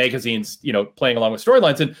 magazines, playing along with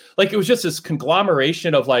storylines. And it was just this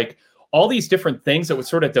conglomeration of all these different things that would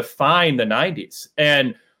sort of define the 90s.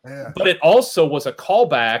 And, but it also was a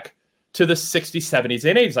callback to the 60s, 70s,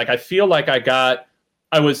 and 80s. I feel like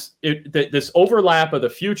this overlap of the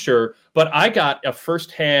future, but I got a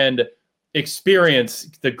firsthand experience,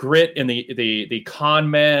 the grit and the con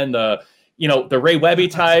men, the Ray Webby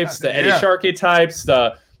types, the Eddie Sharkey types,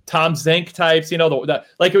 the Tom Zink types, it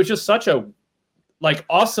was just such a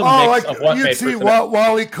awesome mix of what you'd made see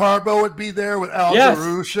Wally Carbo would be there with Al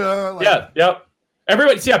Zarusha.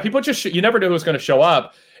 Everybody, people just, you never knew who was going to show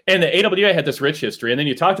up. And the AWA had this rich history. And then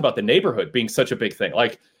you talked about the neighborhood being such a big thing.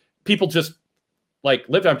 People just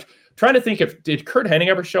lived. I'm trying to think did Kurt Hennig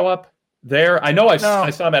ever show up there? I know I saw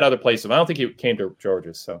him at other places. I don't think he came to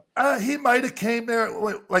George's. So he might have came there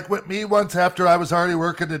with me once after I was already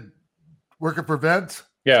working for Vince.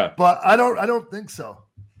 Yeah, but I don't think so.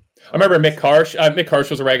 I remember Mick Karsh. Mick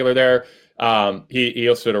Karsh was a regular there. He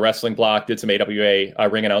also did a wrestling block, did some AWA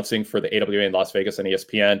ring announcing for the AWA in Las Vegas on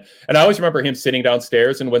ESPN. And I always remember him sitting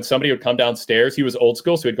downstairs, and when somebody would come downstairs, he was old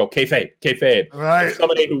school, so he'd go kayfabe. Right.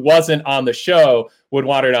 Somebody who wasn't on the show would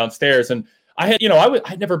wander downstairs, and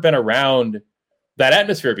I'd never been around that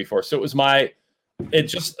atmosphere before, so it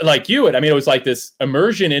just like you. It was this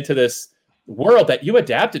immersion into this world that you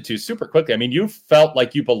adapted to super quickly. You felt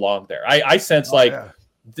like you belonged there. I sensed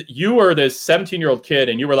you were this 17-year-old kid,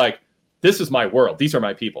 and you were like, this is my world. These are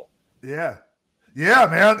my people. Yeah,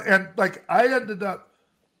 man. And I ended up,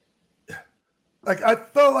 I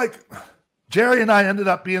felt like Jerry and I ended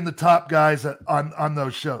up being the top guys on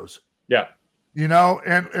those shows. Yeah.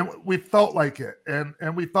 And we felt like it,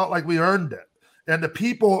 and we felt like we earned it. And the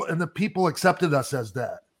people accepted us as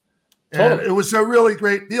that. And it was a really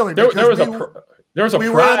great deal. There was a pride we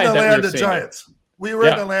were in the that land we were of seeing. giants. We were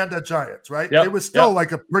in the land of giants, right? Yep. It was still a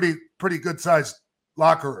pretty good sized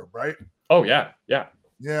locker room, right? Oh yeah.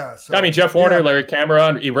 So, Jeff Warner, Larry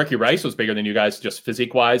Cameron, Ricky Rice was bigger than you guys, just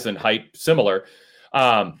physique wise and height similar.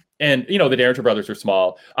 And the Derringer brothers are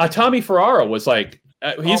small. Tommy Ferrara was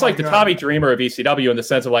he's the Tommy Dreamer of ECW in the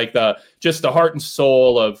sense of the heart and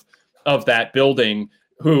soul of that building,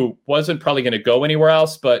 who wasn't probably going to go anywhere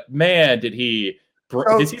else. But man, did he?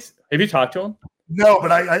 Have you talked to him? No,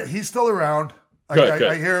 but he's still around. Good.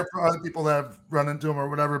 I hear from other people that have run into him or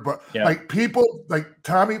whatever, but people like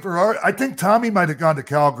Tommy Ferrara, I think Tommy might have gone to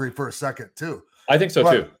Calgary for a second too. I think so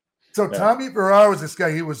too. So Tommy Ferrara was this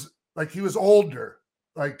guy. He was older,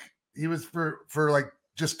 he was for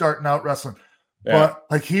just starting out wrestling, but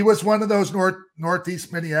he was one of those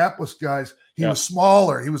Northeast Minneapolis guys. He was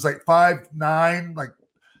smaller. He was 5'9",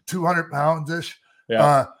 200 pounds ish.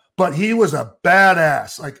 Yeah. But he was a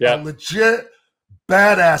badass, a legit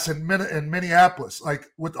badass in Minneapolis,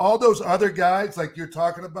 with all those other guys you're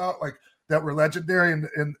talking about, that were legendary in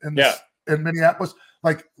in Minneapolis,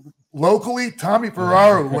 like locally, Tommy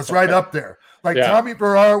Ferraro was right up there. Like Tommy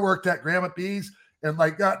Ferraro worked at Grandma B's and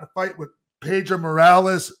like got in a fight with Pedro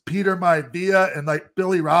Morales, Peter Maivia, and like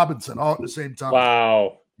Billy Robinson all at the same time.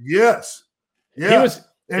 Wow. Yes. Yeah.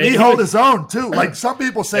 He held his own too. Like some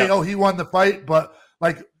people say, Yeah. oh, he won the fight, but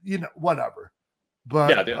like, whatever.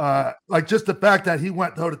 But like just the fact that he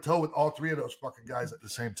went toe to toe with all three of those fucking guys at the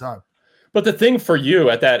same time. But the thing for you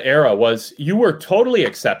at that era was you were totally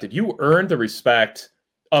accepted. You earned the respect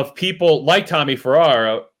of people like Tommy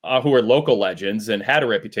Ferraro, who were local legends and had a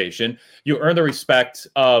reputation. You earned the respect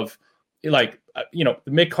of like, the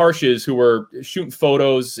Mick Harshes who were shooting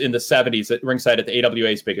photos in the 70s at ringside at the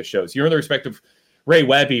AWA's biggest shows. You earned the respect of Ray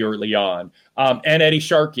Webby or Leon, and Eddie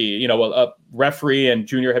Sharkey, a referee and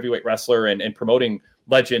junior heavyweight wrestler and promoting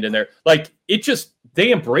legend in there. Like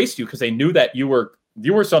they embraced you because they knew that you were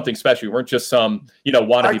something special. You weren't just some,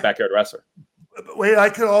 wannabe backyard wrestler. Wait, I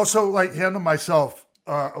could also like handle myself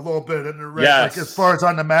a little bit in the ring, like as far as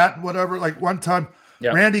on the mat and whatever. Like one time,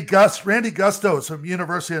 Randy Gustos from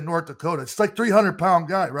University of North Dakota. It's like 300-pound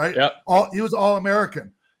guy, right? Yeah. He was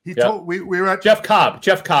All-American. He told we were at Jeff Cobb.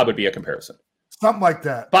 Jeff Cobb would be a comparison. Something like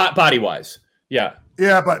that. Body wise. Yeah.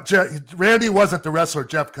 Yeah, but Randy wasn't the wrestler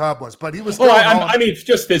Jeff Cobb was, but he was still I mean,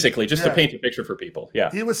 just physically, just to paint the picture for people. Yeah.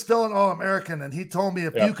 He was still an All-American, and he told me he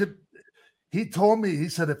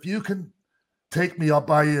said, if you can take me, I'll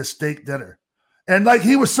buy you a steak dinner. And like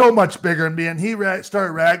he was so much bigger than me, and he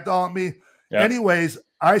started ragdolling me. Yeah. Anyways,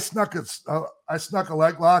 I snuck a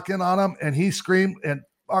leg lock in on him, and he screamed and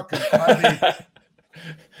fucking.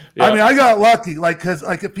 I mean, I got lucky, like because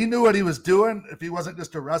like if he knew what he was doing, if he wasn't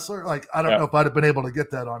just a wrestler, like I don't know if I'd have been able to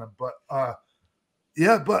get that on him. But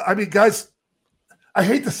but I mean, guys, I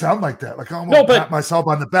hate to sound like that. Like I almost pat myself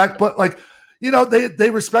on the back, but like they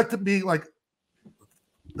respected me, like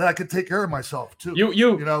that I could take care of myself too.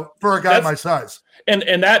 For a guy my size.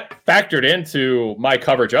 And that factored into my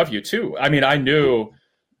coverage of you too. I mean, I knew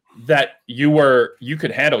that you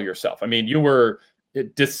could handle yourself. I mean, you were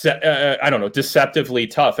deceptively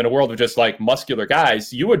tough in a world of just like muscular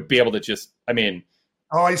guys. You would be able to just, I mean,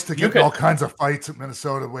 I used to get all kinds of fights at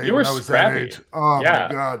Minnesota when I was scrappy. that age. Oh my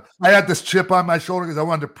God. I had this chip on my shoulder because I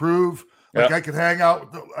wanted to prove I could hang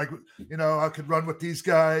out with I could run with these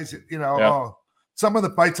guys, some of the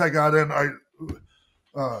fights I got in,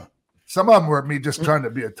 some of them were me just trying to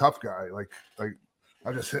be a tough guy. Like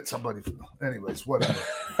I just hit somebody. Anyways, whatever.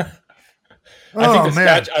 I think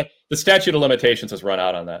the statute of limitations has run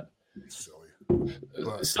out on that. It's silly.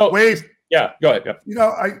 So wait. Yeah, go ahead.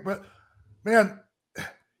 But man,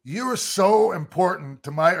 you were so important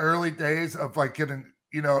to my early days of like getting,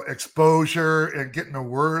 exposure and getting the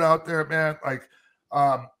word out there, man. Like,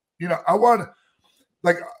 I want,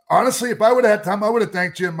 like, honestly, if I would have had time, I would have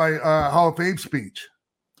thanked you in my Hall of Fame speech.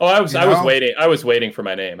 Oh, I was waiting. I was waiting for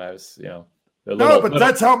my name. I was,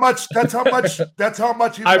 that's how much you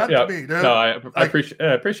meant to me, dude. No, I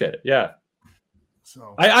appreciate it. Yeah.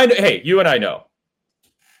 So hey, you and I know.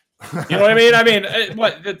 You know what I mean? I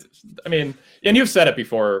mean, and you've said it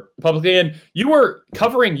before publicly, and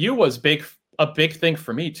covering you was a big thing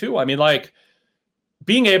for me too. I mean, like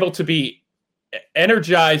being able to be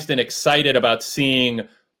energized and excited about seeing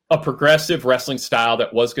a progressive wrestling style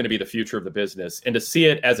that was going to be the future of the business, and to see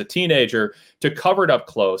it as a teenager, to cover it up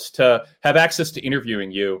close, to have access to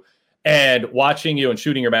interviewing you and watching you and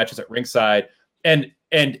shooting your matches at ringside, and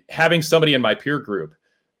having somebody in my peer group,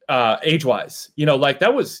 age-wise, like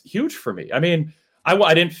that was huge for me. I mean,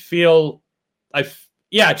 I didn't feel,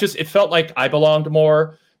 it felt like I belonged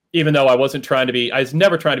more, even though I was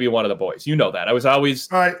never trying to be one of the boys. You know that. I was always,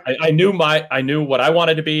 I knew what I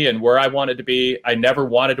wanted to be and where I wanted to be. I never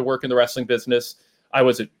wanted to work in the wrestling business. I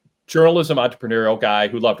was a journalism entrepreneurial guy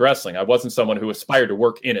who loved wrestling. I wasn't someone who aspired to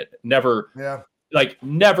work in it. Never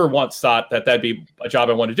once thought that that'd be a job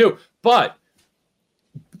I wanted to do. But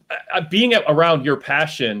being around your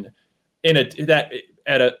passion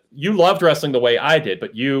you loved wrestling the way I did,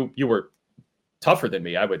 but you were tougher than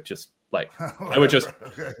me. I would just, I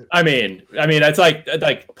mean, it's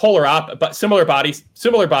like polar but similar body,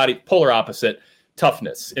 polar opposite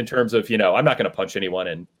toughness in terms of, I'm not going to punch anyone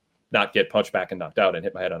and not get punched back and knocked out and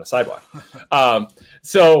hit my head on a sidewalk.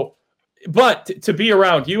 But to be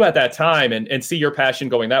around you at that time and see your passion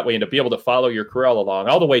going that way, and to be able to follow your career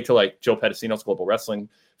all the way to like Joe Pedicino's Global Wrestling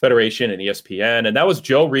Federation and ESPN. And that was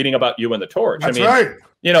Joe reading about you and the Torch. That's right.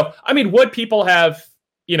 Would people have,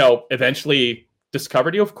 eventually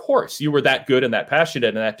discovered you? Of course, you were that good and that passionate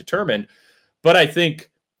and that determined. But I think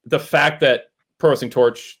the fact that Pro Wrestling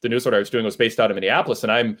Torch, the newsletter I was doing, was based out of Minneapolis,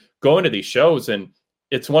 and I'm going to these shows, and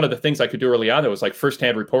it's one of the things I could do early on that was like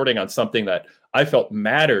firsthand reporting on something that I felt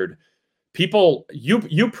mattered people,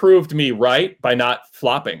 you proved me right by not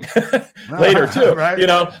flopping later too. Right. You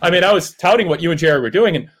know, I mean, I was touting what you and Jerry were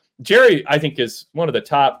doing, and Jerry, I think, is one of the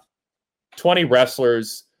top 20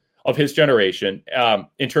 wrestlers of his generation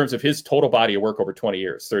in terms of his total body of work over 20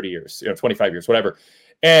 years, 30 years, 25 years, whatever.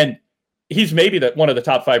 And he's maybe one of the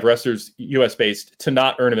top 5 wrestlers, US based, to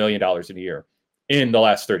not earn $1 million in a year in the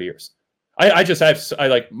last 30 years. I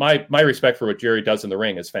like my respect for what Jerry does in the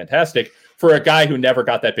ring is fantastic for a guy who never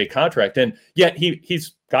got that big contract. And yet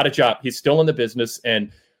he's got a job. He's still in the business.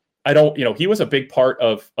 And he was a big part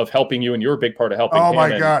of helping you, and you're a big part of helping him. Oh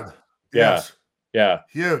my God. Yes. Yeah.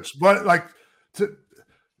 Huge. But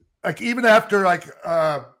even after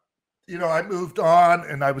I moved on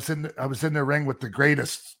and I was in the ring with the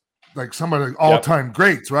greatest, like some of the all-time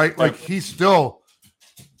greats, right? Like he still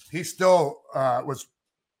was.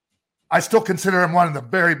 I still consider him one of the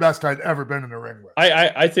very best I'd ever been in the ring with.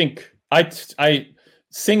 I think I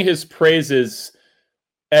sing his praises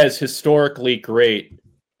as historically great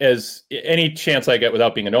as any chance I get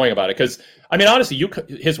without being annoying about it. Because I mean, honestly,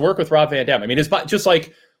 his work with Rob Van Dam. I mean, just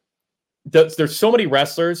like there's so many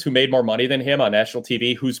wrestlers who made more money than him on national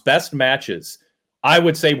TV whose best matches I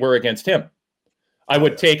would say were against him. I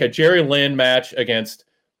would take a Jerry Lynn match against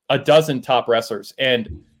a dozen top wrestlers,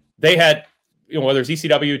 and they had, whether it's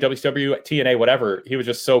ECW, WCW, TNA, whatever, he was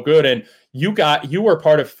just so good. And you were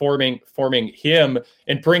part of forming him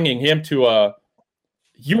and bringing him to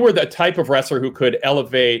you were the type of wrestler who could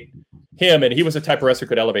elevate him, and he was the type of wrestler who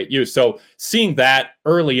could elevate you. So seeing that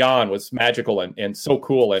early on was magical and so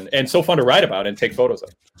cool and so fun to write about and take photos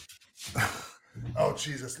of. Oh,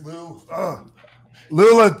 Jesus, Lou.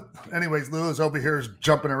 Lula. Anyways, Lula's over here is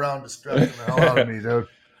jumping around, distracting the hell out of me, dude.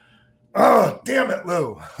 Oh, damn it,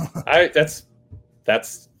 Lou. It's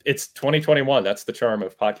 2021. That's the charm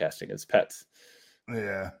of podcasting, is pets.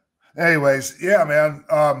 Yeah. Anyways, yeah, man.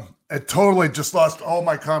 I totally just lost all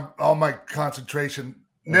my concentration.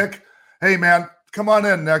 Nick, hey man, come on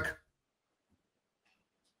in, Nick.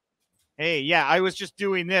 Hey, yeah, I was just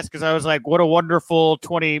doing this because I was like, what a wonderful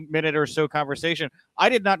 20-minute or so conversation. I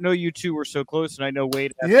did not know you two were so close, and I know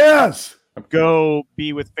Wade has yes. to go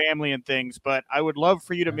be with family and things, but I would love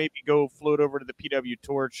for you to maybe go float over to the PW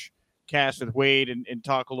Torch cast with Wade and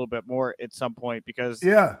talk a little bit more at some point, because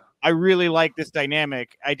I really like this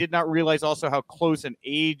dynamic. I did not realize also how close in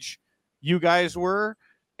age you guys were,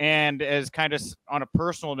 and as kind of on a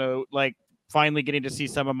personal note, like finally getting to see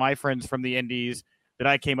some of my friends from the indies that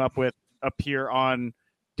I came up with appear on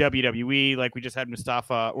WWE. Like we just had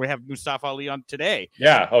Mustafa Ali on today.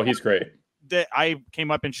 Yeah. Oh, he's great. That I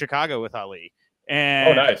came up in Chicago with Ali.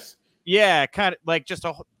 And nice. Yeah, kind of like just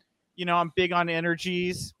I'm big on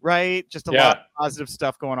energies, right? Just a lot of positive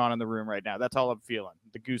stuff going on in the room right now. That's all I'm feeling.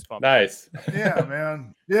 The goosebumps. Nice. Yeah,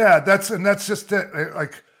 man. Yeah, that's just it.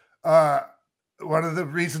 Like one of the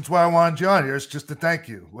reasons why I wanted you on here is just to thank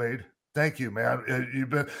you, Wade. Thank you, man. You've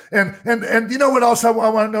been and you know what else I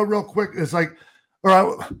want to know real quick is like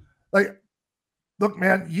look,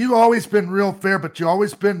 man, you always been real fair, but you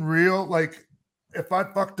always been real. Like if I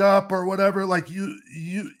fucked up or whatever, like you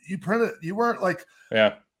weren't like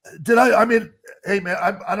Did I mean, hey man,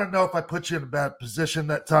 I don't know if I put you in a bad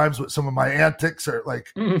position at times with some of my antics or like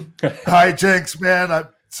hijinks, man. I'm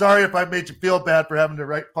sorry if I made you feel bad for having to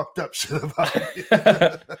write fucked up shit about me.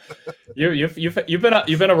 You've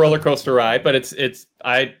been a roller coaster ride, but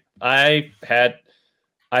I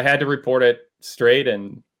had to report it straight,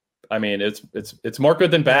 and I mean it's more good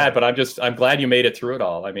than bad, but I'm glad you made it through it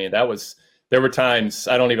all. I mean there were times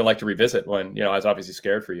I don't even like to revisit when I was obviously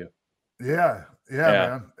scared for you. Yeah,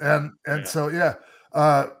 man. And so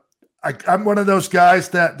I'm one of those guys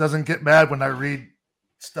that doesn't get mad when I read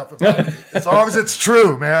stuff about me, as long as it's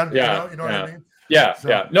true, man. Yeah, you know what I mean? Yeah,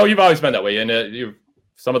 so. No, you've always been that way, and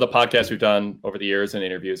some of the podcasts we've done over the years and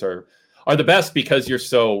interviews are the best because you're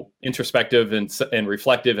so introspective and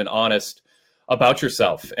reflective and honest about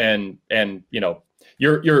yourself, and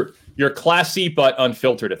you're classy but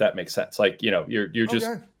unfiltered, if that makes sense. Like you're just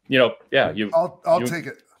I'll take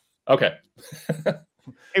it. Okay.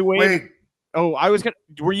 Hey, Wade. Oh,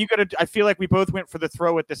 were you gonna? I feel like we both went for the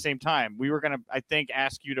throw at the same time. We were gonna, I think,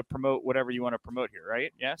 ask you to promote whatever you want to promote here,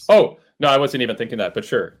 right? Yes. Oh no, I wasn't even thinking that, but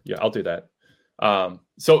sure, yeah, I'll do that.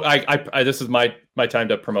 So I this is my time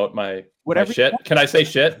to promote my shit. Can I say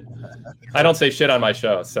shit? I don't say shit on my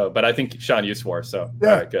show, but I think Sean, you swore, so all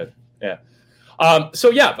right, good, yeah.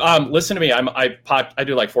 Listen to me. I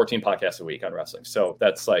do like 14 podcasts a week on wrestling. So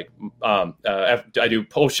that's like, I do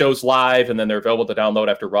post shows live, and then they're available to download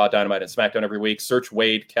after Raw, Dynamite, and SmackDown every week. Search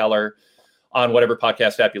Wade Keller on whatever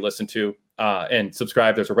podcast app you listen to. and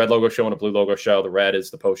subscribe. There's a red logo show and a blue logo show. The red is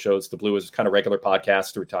the post shows. The blue is kind of regular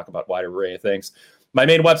podcast where we talk about a wide array of things. My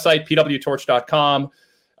main website, pwtorch.com.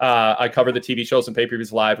 I cover the TV shows and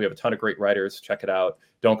pay-per-views live. We have a ton of great writers. Check it out.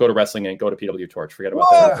 Don't go to Wrestling Inc. Go to PW Torch. Forget about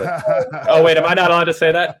that. Oh, wait. Am I not allowed to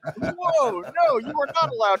say that? Whoa, no, you are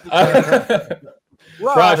not allowed to say that.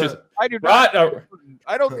 Raj, I do not.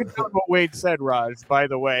 I don't condone what Wade said, Raj, by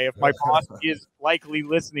the way, if my boss is likely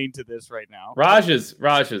listening to this right now. Raj is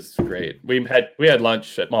great. We had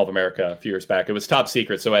lunch at Mall of America a few years back. It was top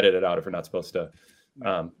secret, so edit it out if we're not supposed to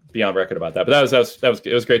be on record about that. But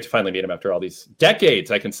it was great to finally meet him after all these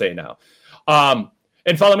decades, I can say now.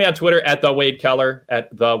 And follow me on Twitter at The Wade Keller,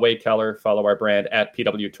 Follow our brand at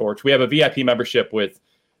PW Torch. We have a VIP membership with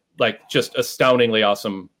like just astoundingly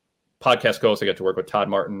awesome podcast hosts. I get to work with Todd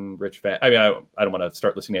Martin, Rich Van. I mean, I don't want to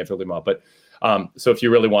start listing names really well, but so if you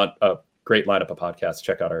really want a great lineup of podcasts,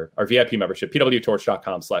 check out our VIP membership,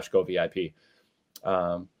 pwtorch.com/govip.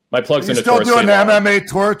 My plugs in the Torch. Are you still doing MMA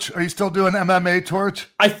Torch? Are you still doing MMA Torch?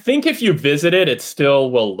 I think if you visit it, it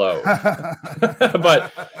still will load.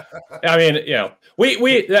 But I mean, you know,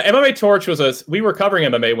 the MMA Torch we were covering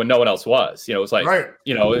MMA when no one else was. You know, it was like, right.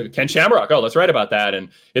 You know, Ken Shamrock. Oh, let's write about that. And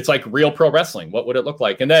it's like real pro wrestling. What would it look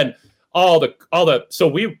like? And then I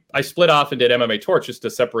split off and did MMA Torch just to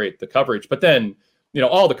separate the coverage. But then, you know,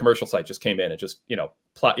 all the commercial sites just came in and just,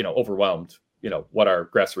 overwhelmed, what our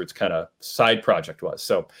grassroots kind of side project was.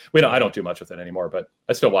 So I don't do much with it anymore, but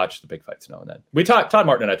I still watch the big fights now and then. Todd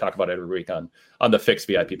Martin and I talk about it every week on the Fix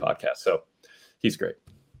VIP podcast. So he's great.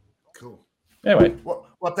 Cool. Anyway. Well,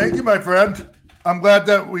 thank you, my friend. I'm glad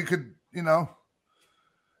that we could,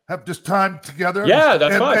 have just time together. Yeah,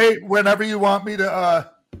 that's fine. Hey, whenever you want me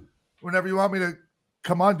to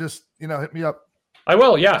come on, just, hit me up. I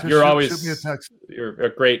will. Yeah. Just shoot me a text. You're a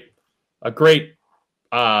great,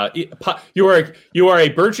 you are a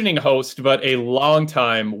burgeoning host, but a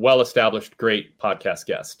long-time, well-established, great podcast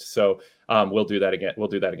guest. So we'll do that again. We'll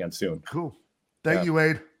do that again soon. Cool. Thank you,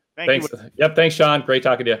 Wade. Thanks. Yep. Thanks, Sean. Great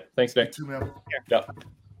talking to you. Thanks, Nick. You too, man. Yeah.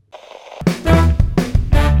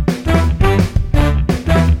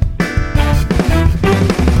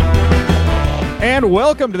 And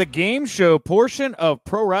welcome to the game show portion of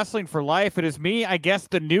Pro Wrestling for Life. It is me, I guess,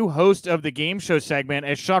 the new host of the game show segment,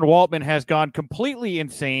 as Sean Waltman has gone completely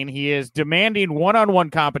insane. He is demanding one-on-one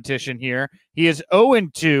competition here. He is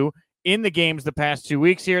 0-2 in the games the past 2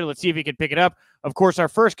 weeks here. Let's see if he can pick it up. Of course, our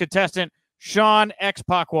first contestant, Sean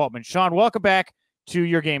X-Pac Waltman. Sean, welcome back to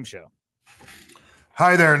your game show.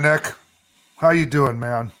 Hi there, Nick. How you doing,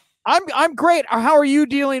 man? I'm great. How are you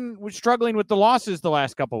struggling with the losses the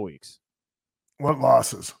last couple of weeks? What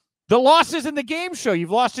losses? The losses in the game show. You've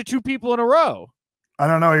lost to two people in a row. I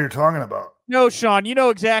don't know what you're talking about. No, Sean, you know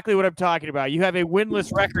exactly what I'm talking about. You have a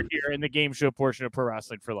winless record here in the game show portion of Pro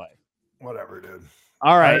Wrestling for Life. Whatever, dude.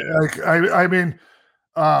 All right. I mean,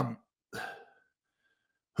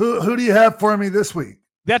 who do you have for me this week?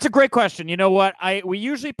 That's a great question. You know what? We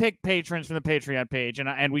usually pick patrons from the Patreon page,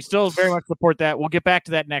 and we still very much support that. We'll get back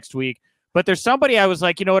to that next week. But there's somebody I was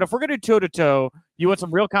like, you know what? If we're going to do toe-to-toe, you want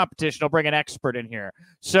some real competition, I'll bring an expert in here.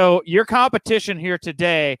 So your competition here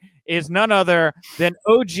today is none other than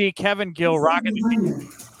OG Kevin Gill, rocking the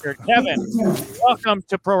Kevin, welcome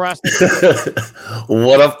to Pro Wrestling.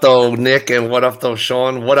 What up, though, Nick, and what up, though,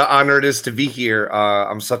 Sean? What an honor it is to be here.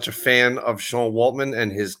 I'm such a fan of Sean Waltman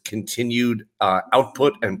and his continued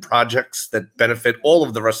output and projects that benefit all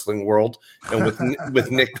of the wrestling world. And with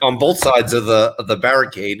Nick on both sides of the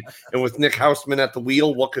barricade, and with Nick Hausman at the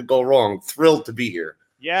wheel, what could go wrong? Thrilled to be here.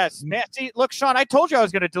 Yes. Man, see, look, Sean, I told you I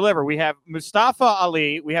was going to deliver. We have Mustafa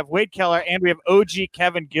Ali, we have Wade Keller, and we have OG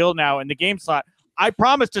Kevin Gill now in the game slot. I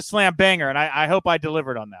promised a slam banger, and I hope I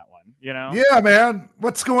delivered on that one, Yeah, man.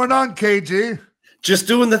 What's going on, KG? Just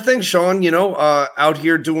doing the thing, Sean, out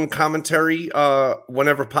here doing commentary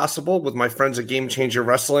whenever possible with my friends at Game Changer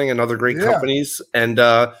Wrestling and other great companies, and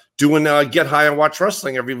doing Get High and Watch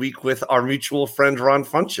Wrestling every week with our mutual friend Ron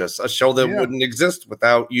Funches, a show that wouldn't exist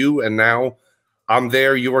without you, and now I'm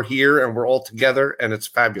there, you are here, and we're all together, and it's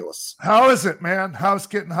fabulous. How is it, man? How's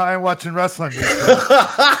getting high and watching wrestling?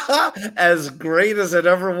 As great as it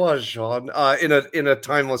ever was, Sean, in a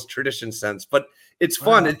timeless tradition sense. But it's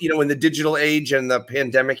fun, in the digital age and the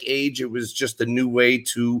pandemic age, it was just a new way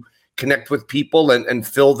to connect with people and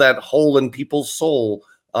fill that hole in people's soul,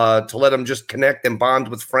 to let them just connect and bond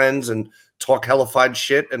with friends and talk hellified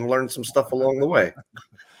shit and learn some stuff along the way.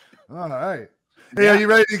 All right. Hey, are you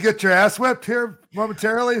ready to get your ass whipped here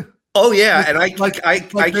momentarily? Oh yeah, and like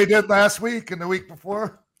they did last week and the week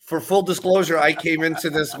before. For full disclosure, I came into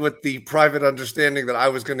this with the private understanding that I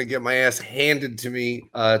was going to get my ass handed to me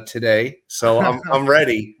today. So I'm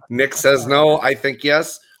ready. Nick says no. I think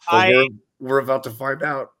yes. We're about to find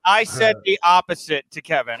out. I said the opposite to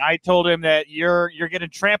Kevin. I told him that you're getting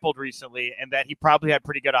trampled recently, and that he probably had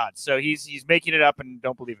pretty good odds. So he's making it up, and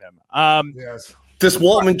don't believe him. Yes. This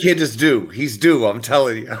Waltman kid is due. He's due. I'm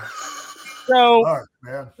telling you.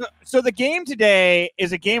 So the game today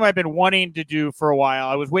is a game I've been wanting to do for a while.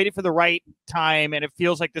 I was waiting for the right time, and it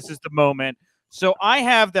feels like this is the moment. So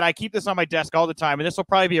I keep this on my desk all the time, and this will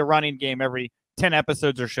probably be a running game every 10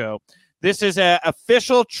 episodes or so. This is an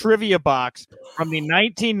official trivia box from the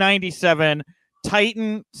 1997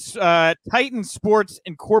 Titan Sports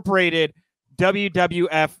Incorporated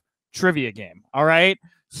WWF trivia game. All right.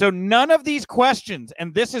 So none of these questions,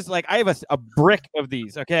 and this is like I have a brick of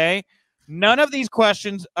these. Okay. None of these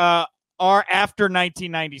questions are after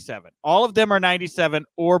 1997. All of them are 97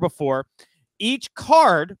 or before. Each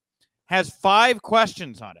card has 5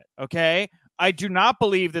 questions on it. Okay. I do not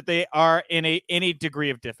believe that they are in any degree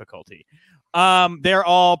of difficulty. They're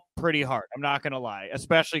all pretty hard. I'm not going to lie,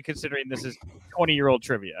 especially considering this is 20-year-old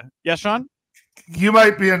trivia. Yes, Sean? You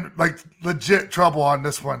might be in like legit trouble on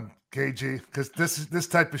this one, KG, because this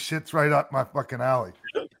type of shit's right up my fucking alley.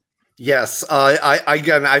 Yes,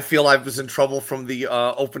 I feel I was in trouble from the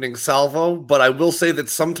opening salvo, but I will say that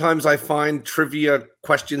sometimes I find trivia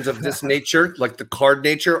questions of this nature, like the card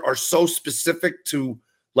nature, are so specific to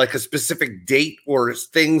like a specific date or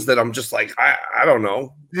things that I'm just like, I don't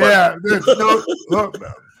know. Yeah, there's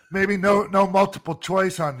maybe no multiple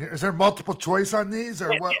choice on here. Is there multiple choice on these,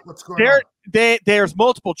 or what's going on? There's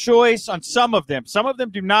multiple choice on some of them. Some of them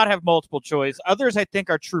do not have multiple choice. Others, I think,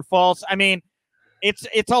 are true false. I mean,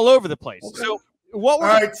 it's all over the place. Okay. So all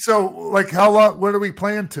right. So like, how long? What are we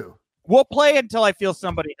playing to? We'll play until I feel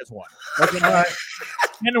somebody has won. Okay. All right.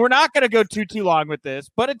 And we're not going to go too long with this,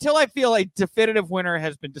 but until I feel a definitive winner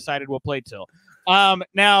has been decided, we'll play till.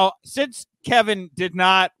 Now, since Kevin did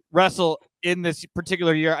not wrestle in this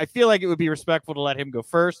particular year, I feel like it would be respectful to let him go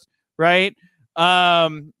first, right?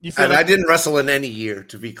 I didn't wrestle in any year,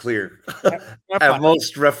 to be clear. At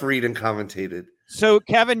most, refereed and commentated. So,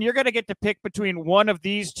 Kevin, you're going to get to pick between one of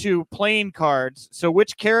these 2 playing cards. So,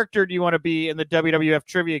 which character do you want to be in the WWF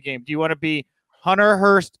trivia game? Do you want to be Hunter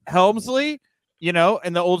Hearst Helmsley, in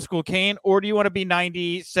the old school Kane, or do you want to be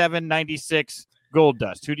 97, 96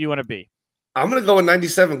 Goldust? Who do you want to be? I'm going to go with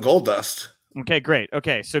 97 Goldust. Okay, great.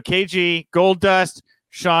 Okay, so KG, Goldust.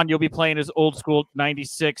 Sean, you'll be playing as old school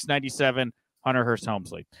 96, 97 Hunter Hearst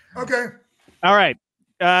Helmsley. Okay. All right.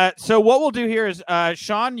 So what we'll do here is,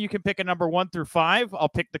 Sean, you can pick a number 1 through 5. I'll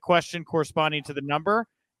pick the question corresponding to the number,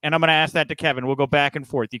 and I'm going to ask that to Kevin. We'll go back and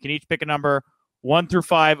forth. You can each pick a number 1 through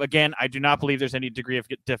 5. Again, I do not believe there's any degree of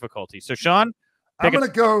difficulty. So, Sean, I'm going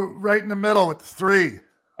to go right in the middle with 3.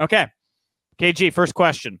 Okay. KG, first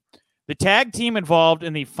question. The tag team involved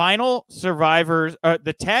in the final Survivors match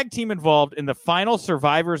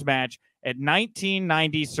at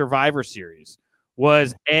 1990 Survivor Series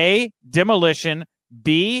was A, Demolition,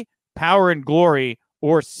 B, Power and Glory,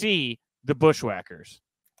 or C, the Bushwhackers.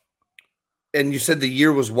 And you said the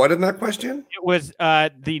year was what in that question? It was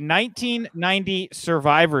the 1990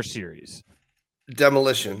 Survivor Series.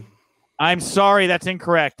 Demolition. I'm sorry, that's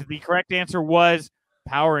incorrect. The correct answer was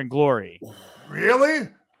Power and Glory. Really?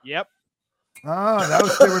 Yep. Oh, that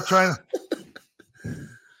was they were trying to.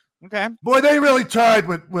 Okay. Boy, they really tried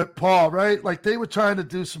with Paul, right? Like they were trying to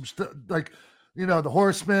do some stuff, like the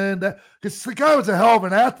Horseman. Because the guy was a hell of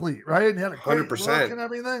an athlete, right? And he had a great 100% look and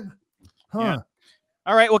everything. Huh. Yeah.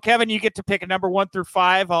 All right. Well, Kevin, you get to pick a number 1 through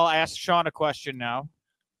 5. I'll ask Sean a question now.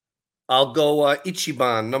 I'll go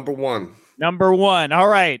Ichiban, number 1. Number 1. All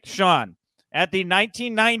right, Sean. At the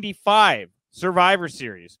 1995 Survivor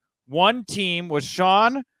Series, one team was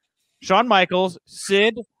Shawn Michaels,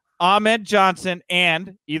 Sid, Ahmed Johnson,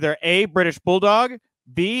 and either A, British Bulldog,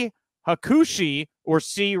 B, Hakushi, or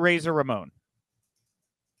C, Razor Ramon.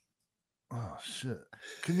 Oh, shit.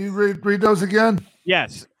 Can you read those again?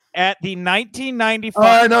 Yes. At the 1995... Oh,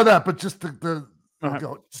 I know that, but just the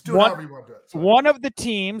just do however you want to do it. One of the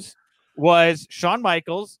teams was Shawn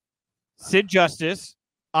Michaels, Sid Justice,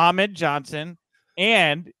 Ahmed Johnson,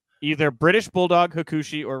 and either British Bulldog,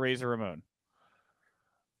 Hakushi, or Razor Ramon.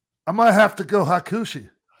 I might have to go Hakushi.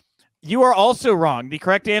 You are also wrong. The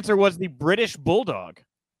correct answer was the British Bulldog.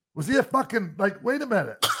 Was he a fucking, wait a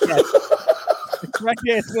minute. Yes. The correct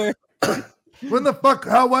answer. When the fuck,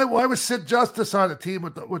 why was Sid Justice on a team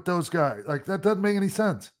with those guys? Like, that doesn't make any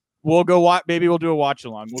sense. We'll go watch, maybe we'll do a watch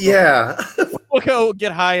along. We'll go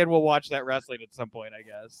get high and we'll watch that wrestling at some point, I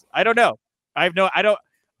guess. I don't know.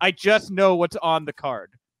 I just know what's on the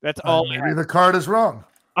card. That's all. Maybe the card is wrong.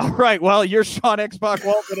 All right. Well, you're Sean Xbox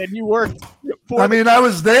Waltman, and you worked for. I mean, I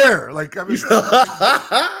was there. Like, I was.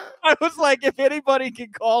 I was like, if anybody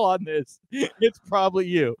can call on this, it's probably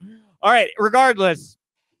you. All right. Regardless,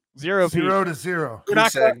 0 to 0.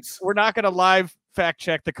 We're not gonna live fact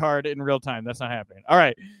check the card in real time. That's not happening. All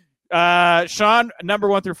right. Sean, number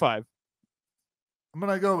 1 through 5. I'm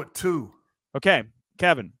gonna go with 2. Okay,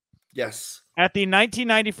 Kevin. Yes. At the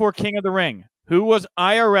 1994 King of the Ring, who was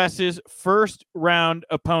IRS's first round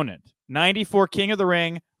opponent? 94 King of the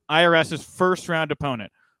Ring, IRS's first round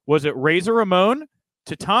opponent. Was it Razor Ramon,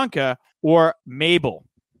 Tatanka, or Mabel?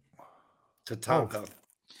 Tatanka.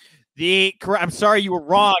 I'm sorry, you were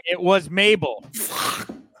wrong. It was Mabel.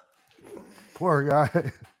 Poor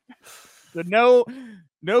guy. So no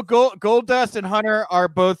Gold Dust and Hunter are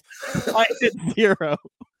both at 0.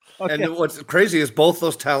 Okay. And what's crazy is both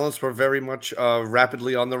those talents were very much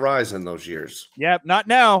rapidly on the rise in those years. Yep, not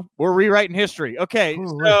now. We're rewriting history. Okay,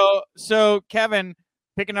 so Kevin,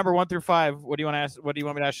 pick a number 1 through 5. What do you want to ask? What do you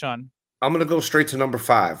want me to ask Sean? I'm going to go straight to number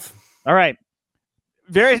 5. All right.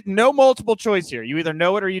 No multiple choice here. You either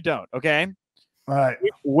know it or you don't. Okay. All right.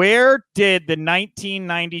 Where did the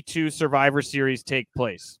 1992 Survivor Series take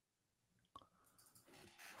place?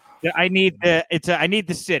 I need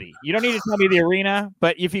the city. You don't need to tell me the arena,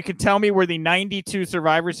 but if you can tell me where the 92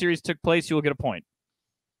 Survivor Series took place, you will get a point.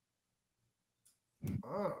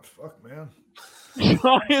 Oh, fuck, man.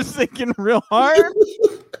 Sean is thinking real hard.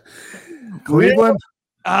 Cleveland?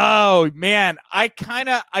 Oh, man. I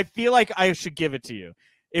feel like I should give it to you.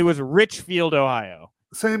 It was Richfield, Ohio.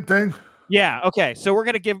 Same thing. Yeah, okay. So we're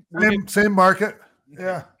going to give... Same market.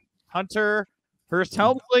 Yeah. Hunter Hurst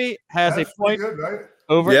Helmsley has a point. Good, right?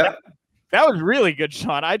 Over. Yeah. That was really good,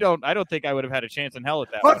 Sean. I don't think I would have had a chance in hell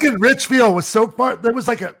at that. Fucking Richfield was so far. There was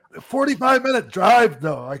like a 45-minute drive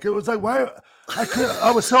though. Like it was like why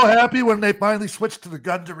I was so happy when they finally switched to the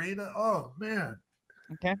Guns Arena. Oh man.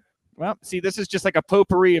 Okay. Well, see, this is just like a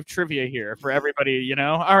potpourri of trivia here for everybody, you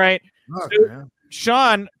know. All right. Okay, so,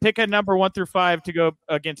 Sean, pick a number 1 through 5 to go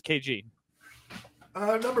against KG.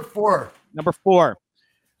 Number 4. Number 4.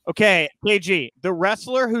 Okay, KG, the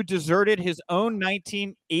wrestler who deserted his own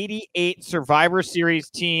 1988 Survivor Series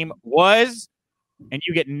team was, and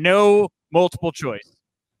you get no multiple choice.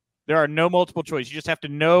 There are no multiple choice. You just have to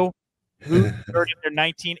know who deserted their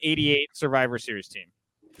 1988 Survivor Series team.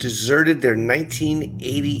 Deserted their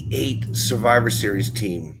 1988 Survivor Series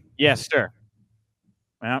team. Yes, sir.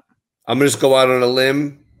 Well, I'm going to just go out on a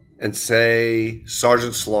limb and say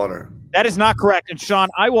Sergeant Slaughter. That is not correct. And Sean,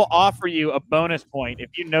 I will offer you a bonus point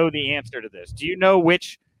if you know the answer to this. Do you know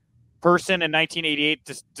which person in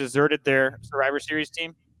 1988 deserted their Survivor Series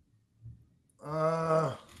team?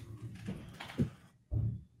 Like,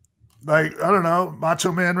 I don't know,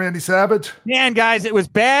 Macho Man Randy Savage? Man, guys, it was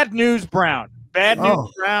Bad News Brown. Bad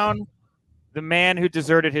News Brown, the man who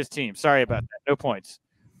deserted his team. Sorry about that. No points.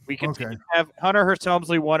 We can have Hunter Hurst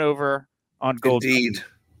Helmsley 1 over on Gold. Indeed.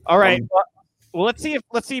 All right. Well, let's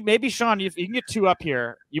see. Maybe Sean, if you can get 2 up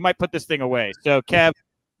here, you might put this thing away. So, Kev,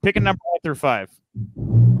 pick a number 1 through 5.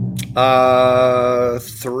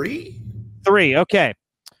 3. 3. Okay.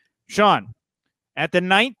 Sean, at the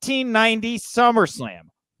 1990 SummerSlam,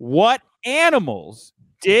 what animals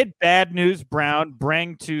did Bad News Brown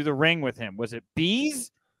bring to the ring with him? Was it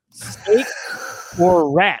bees, snakes,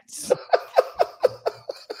 or rats?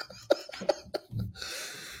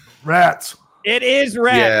 Rats. It is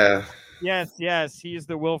rats. Yeah. Yes. He's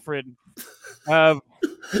the Wilfred of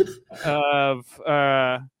pro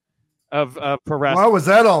wrestling. What was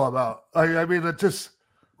that all about? I mean, it just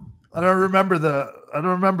I don't remember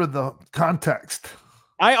the context.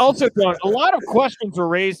 I also don't. A lot of questions were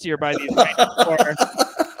raised here by these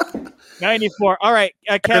 94. All right,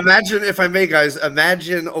 Kevin. Imagine, if I may, guys.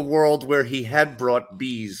 Imagine a world where he had brought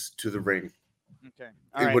bees to the ring. Okay,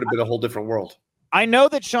 it would have been a whole different world. I know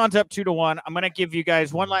that Sean's up 2-1. I'm going to give you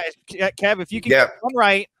guys one last. Kev, if you can get one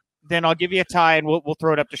right, then I'll give you a tie and we'll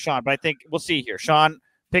throw it up to Sean. But I think we'll see here. Sean,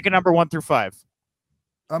 pick a number 1 through 5.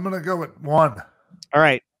 I'm going to go with 1. All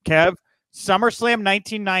right, Kev. SummerSlam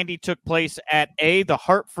 1990 took place at A, the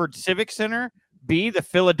Hartford Civic Center, B, the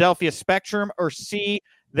Philadelphia Spectrum, or C,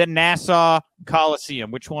 the Nassau Coliseum.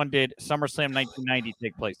 Which one did SummerSlam 1990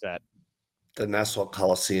 take place at? The Nassau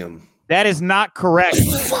Coliseum. That is not correct.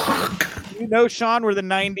 Fuck. You know, Sean, where the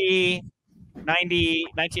 1990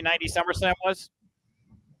 SummerSlam was?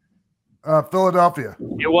 Philadelphia.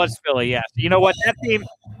 It was Philly, yes. You know what? That seemed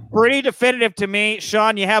pretty definitive to me.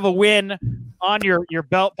 Sean, you have a win on your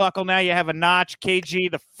belt buckle now. You have a notch. KG,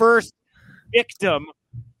 the first victim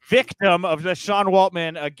of the Sean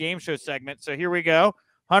Waltman game show segment. So here we go.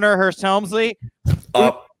 Hunter Hurst Helmsley.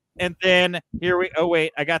 And then oh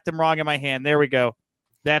wait, I got them wrong in my hand. There we go.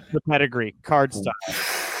 That's the pedigree card style.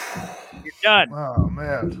 You're done. Oh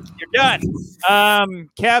man, you're done.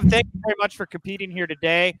 Kev, thank you very much for competing here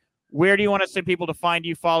today. Where do you want to send people to find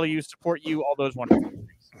you, follow you, support you, all those wonderful things?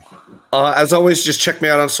 As always, just check me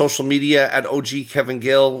out on social media at OG Kevin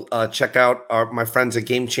Gill. Check out my friends at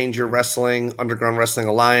Game Changer Wrestling, Underground Wrestling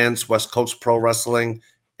Alliance, West Coast Pro Wrestling,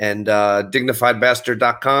 and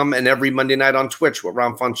dignifiedbastard.com, and every Monday night on Twitch with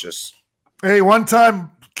Ron Funches. Hey, one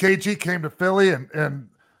time KG came to Philly and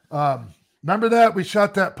remember that we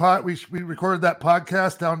shot that we recorded that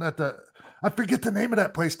podcast down at I forget the name of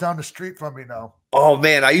that place down the street from me now. Oh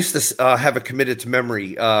man, I used to have it committed to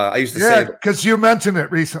memory. I used to say because you mentioned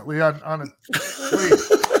it recently on a tweet.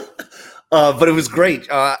 But it was great.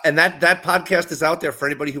 And that podcast is out there for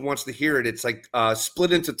anybody who wants to hear it. It's like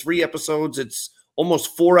split into 3 episodes. It's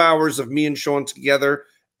almost 4 hours of me and Sean together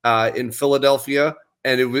in Philadelphia.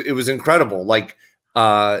 And it was incredible. Like,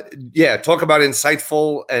 talk about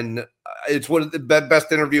insightful. And it's one of the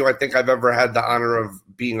best interview I think I've ever had the honor of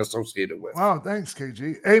being associated with. Wow. Thanks,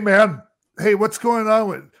 KG. Hey, man. Hey, what's going on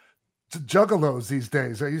with Juggalos these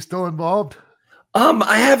days? Are you still involved?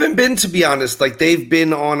 I haven't been, to be honest. Like, they've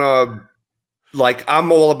been on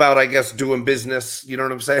I'm all about, I guess, doing business, you know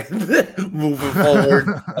what I'm saying? Moving forward,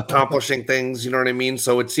 accomplishing things, you know what I mean?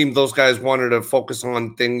 So it seemed those guys wanted to focus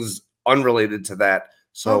on things unrelated to that.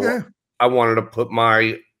 So I wanted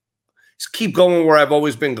to keep going where I've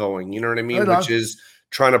always been going, you know what I mean? Which is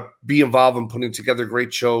trying to be involved in putting together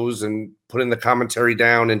great shows and putting the commentary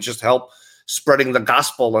down and just help spreading the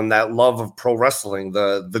gospel and that love of pro wrestling,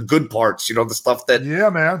 the good parts, you know, the stuff that,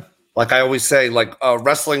 man. Like I always say,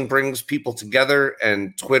 wrestling brings people together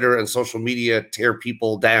and Twitter and social media tear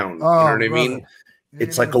people down. You know what I mean?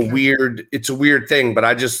 It's like a weird thing, but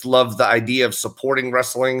I just love the idea of supporting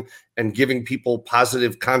wrestling and giving people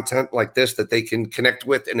positive content like this that they can connect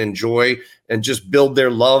with and enjoy and just build their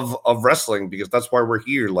love of wrestling, because that's why we're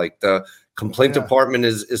here. Like, the complaint department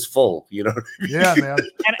is full, you know? Yeah, man.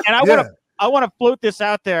 And I want to float this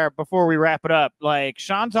out there before we wrap it up. Like,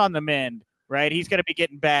 Sean's on the mend, right? He's going to be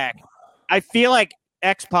getting back. I feel like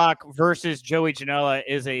X-Pac versus Joey Janela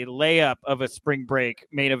is a layup of a spring break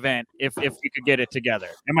main event if we could get it together.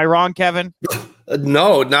 Am I wrong, Kevin?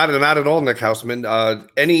 No, not at all, Nick Houseman.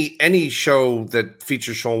 Any show that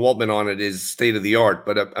features Sean Waltman on it is state of the art.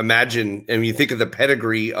 But imagine, and you think of the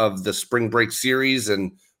pedigree of the spring break series,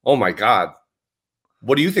 and oh my God,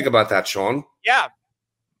 what do you think about that, Sean? Yeah,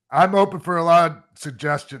 I'm open for a lot of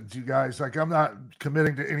suggestions, you guys. Like, I'm not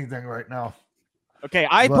committing to anything right now. Okay,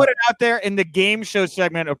 put it out there in the game show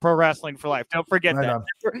segment of Pro Wrestling for Life. Don't forget that.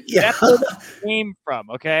 Yeah. That's where it came from,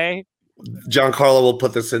 okay? John Carlo will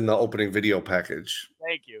put this in the opening video package.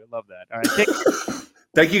 Thank you. I love that. All right.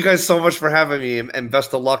 Thank you guys so much for having me, and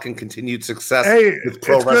best of luck and continued success with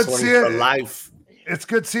Pro Wrestling for Life. It's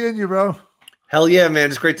good seeing you, bro. Hell yeah,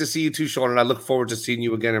 man. It's great to see you too, Sean, and I look forward to seeing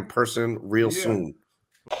you again in person real soon.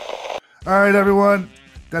 All right, everyone.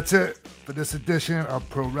 That's it for this edition of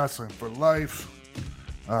Pro Wrestling for Life.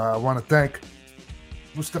 I want to thank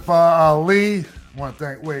Mustafa Ali. I want to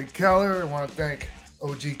thank Wade Keller. I want to thank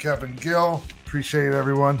OG Kevin Gill. Appreciate it,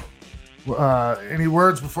 everyone. Any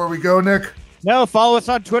words before we go, Nick? No, follow us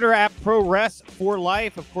on Twitter at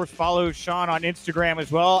ProWrest4Life. Of course, follow Sean on Instagram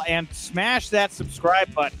as well. And smash that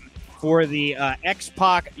subscribe button for the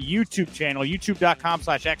X-Pac YouTube channel,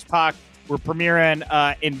 youtube.com/X-Pac. We're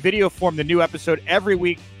premiering in video form the new episode every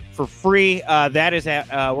week for free. That is at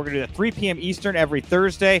we're going to do that 3 p.m. Eastern every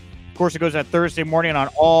Thursday. Of course, it goes out Thursday morning on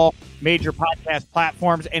all major podcast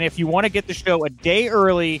platforms. And if you want to get the show a day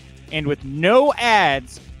early and with no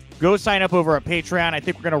ads, go sign up over at Patreon. I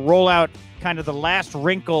think we're going to roll out kind of the last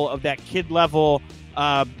wrinkle of that kid level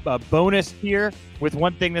bonus tier with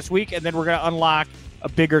one thing this week, and then we're going to unlock a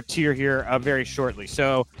bigger tier here very shortly.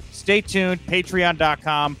 So stay tuned.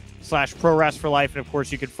 Patreon.com/ProWrest4Life, and of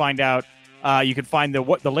course you can find out. You can find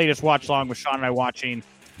the latest watch along with Sean and I watching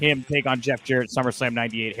him take on Jeff Jarrett SummerSlam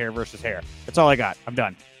 98 hair versus hair. That's all I got. I'm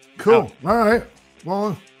done. Cool. All right.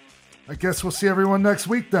 Well, I guess we'll see everyone next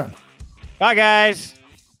week then. Bye, guys.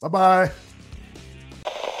 Bye-bye.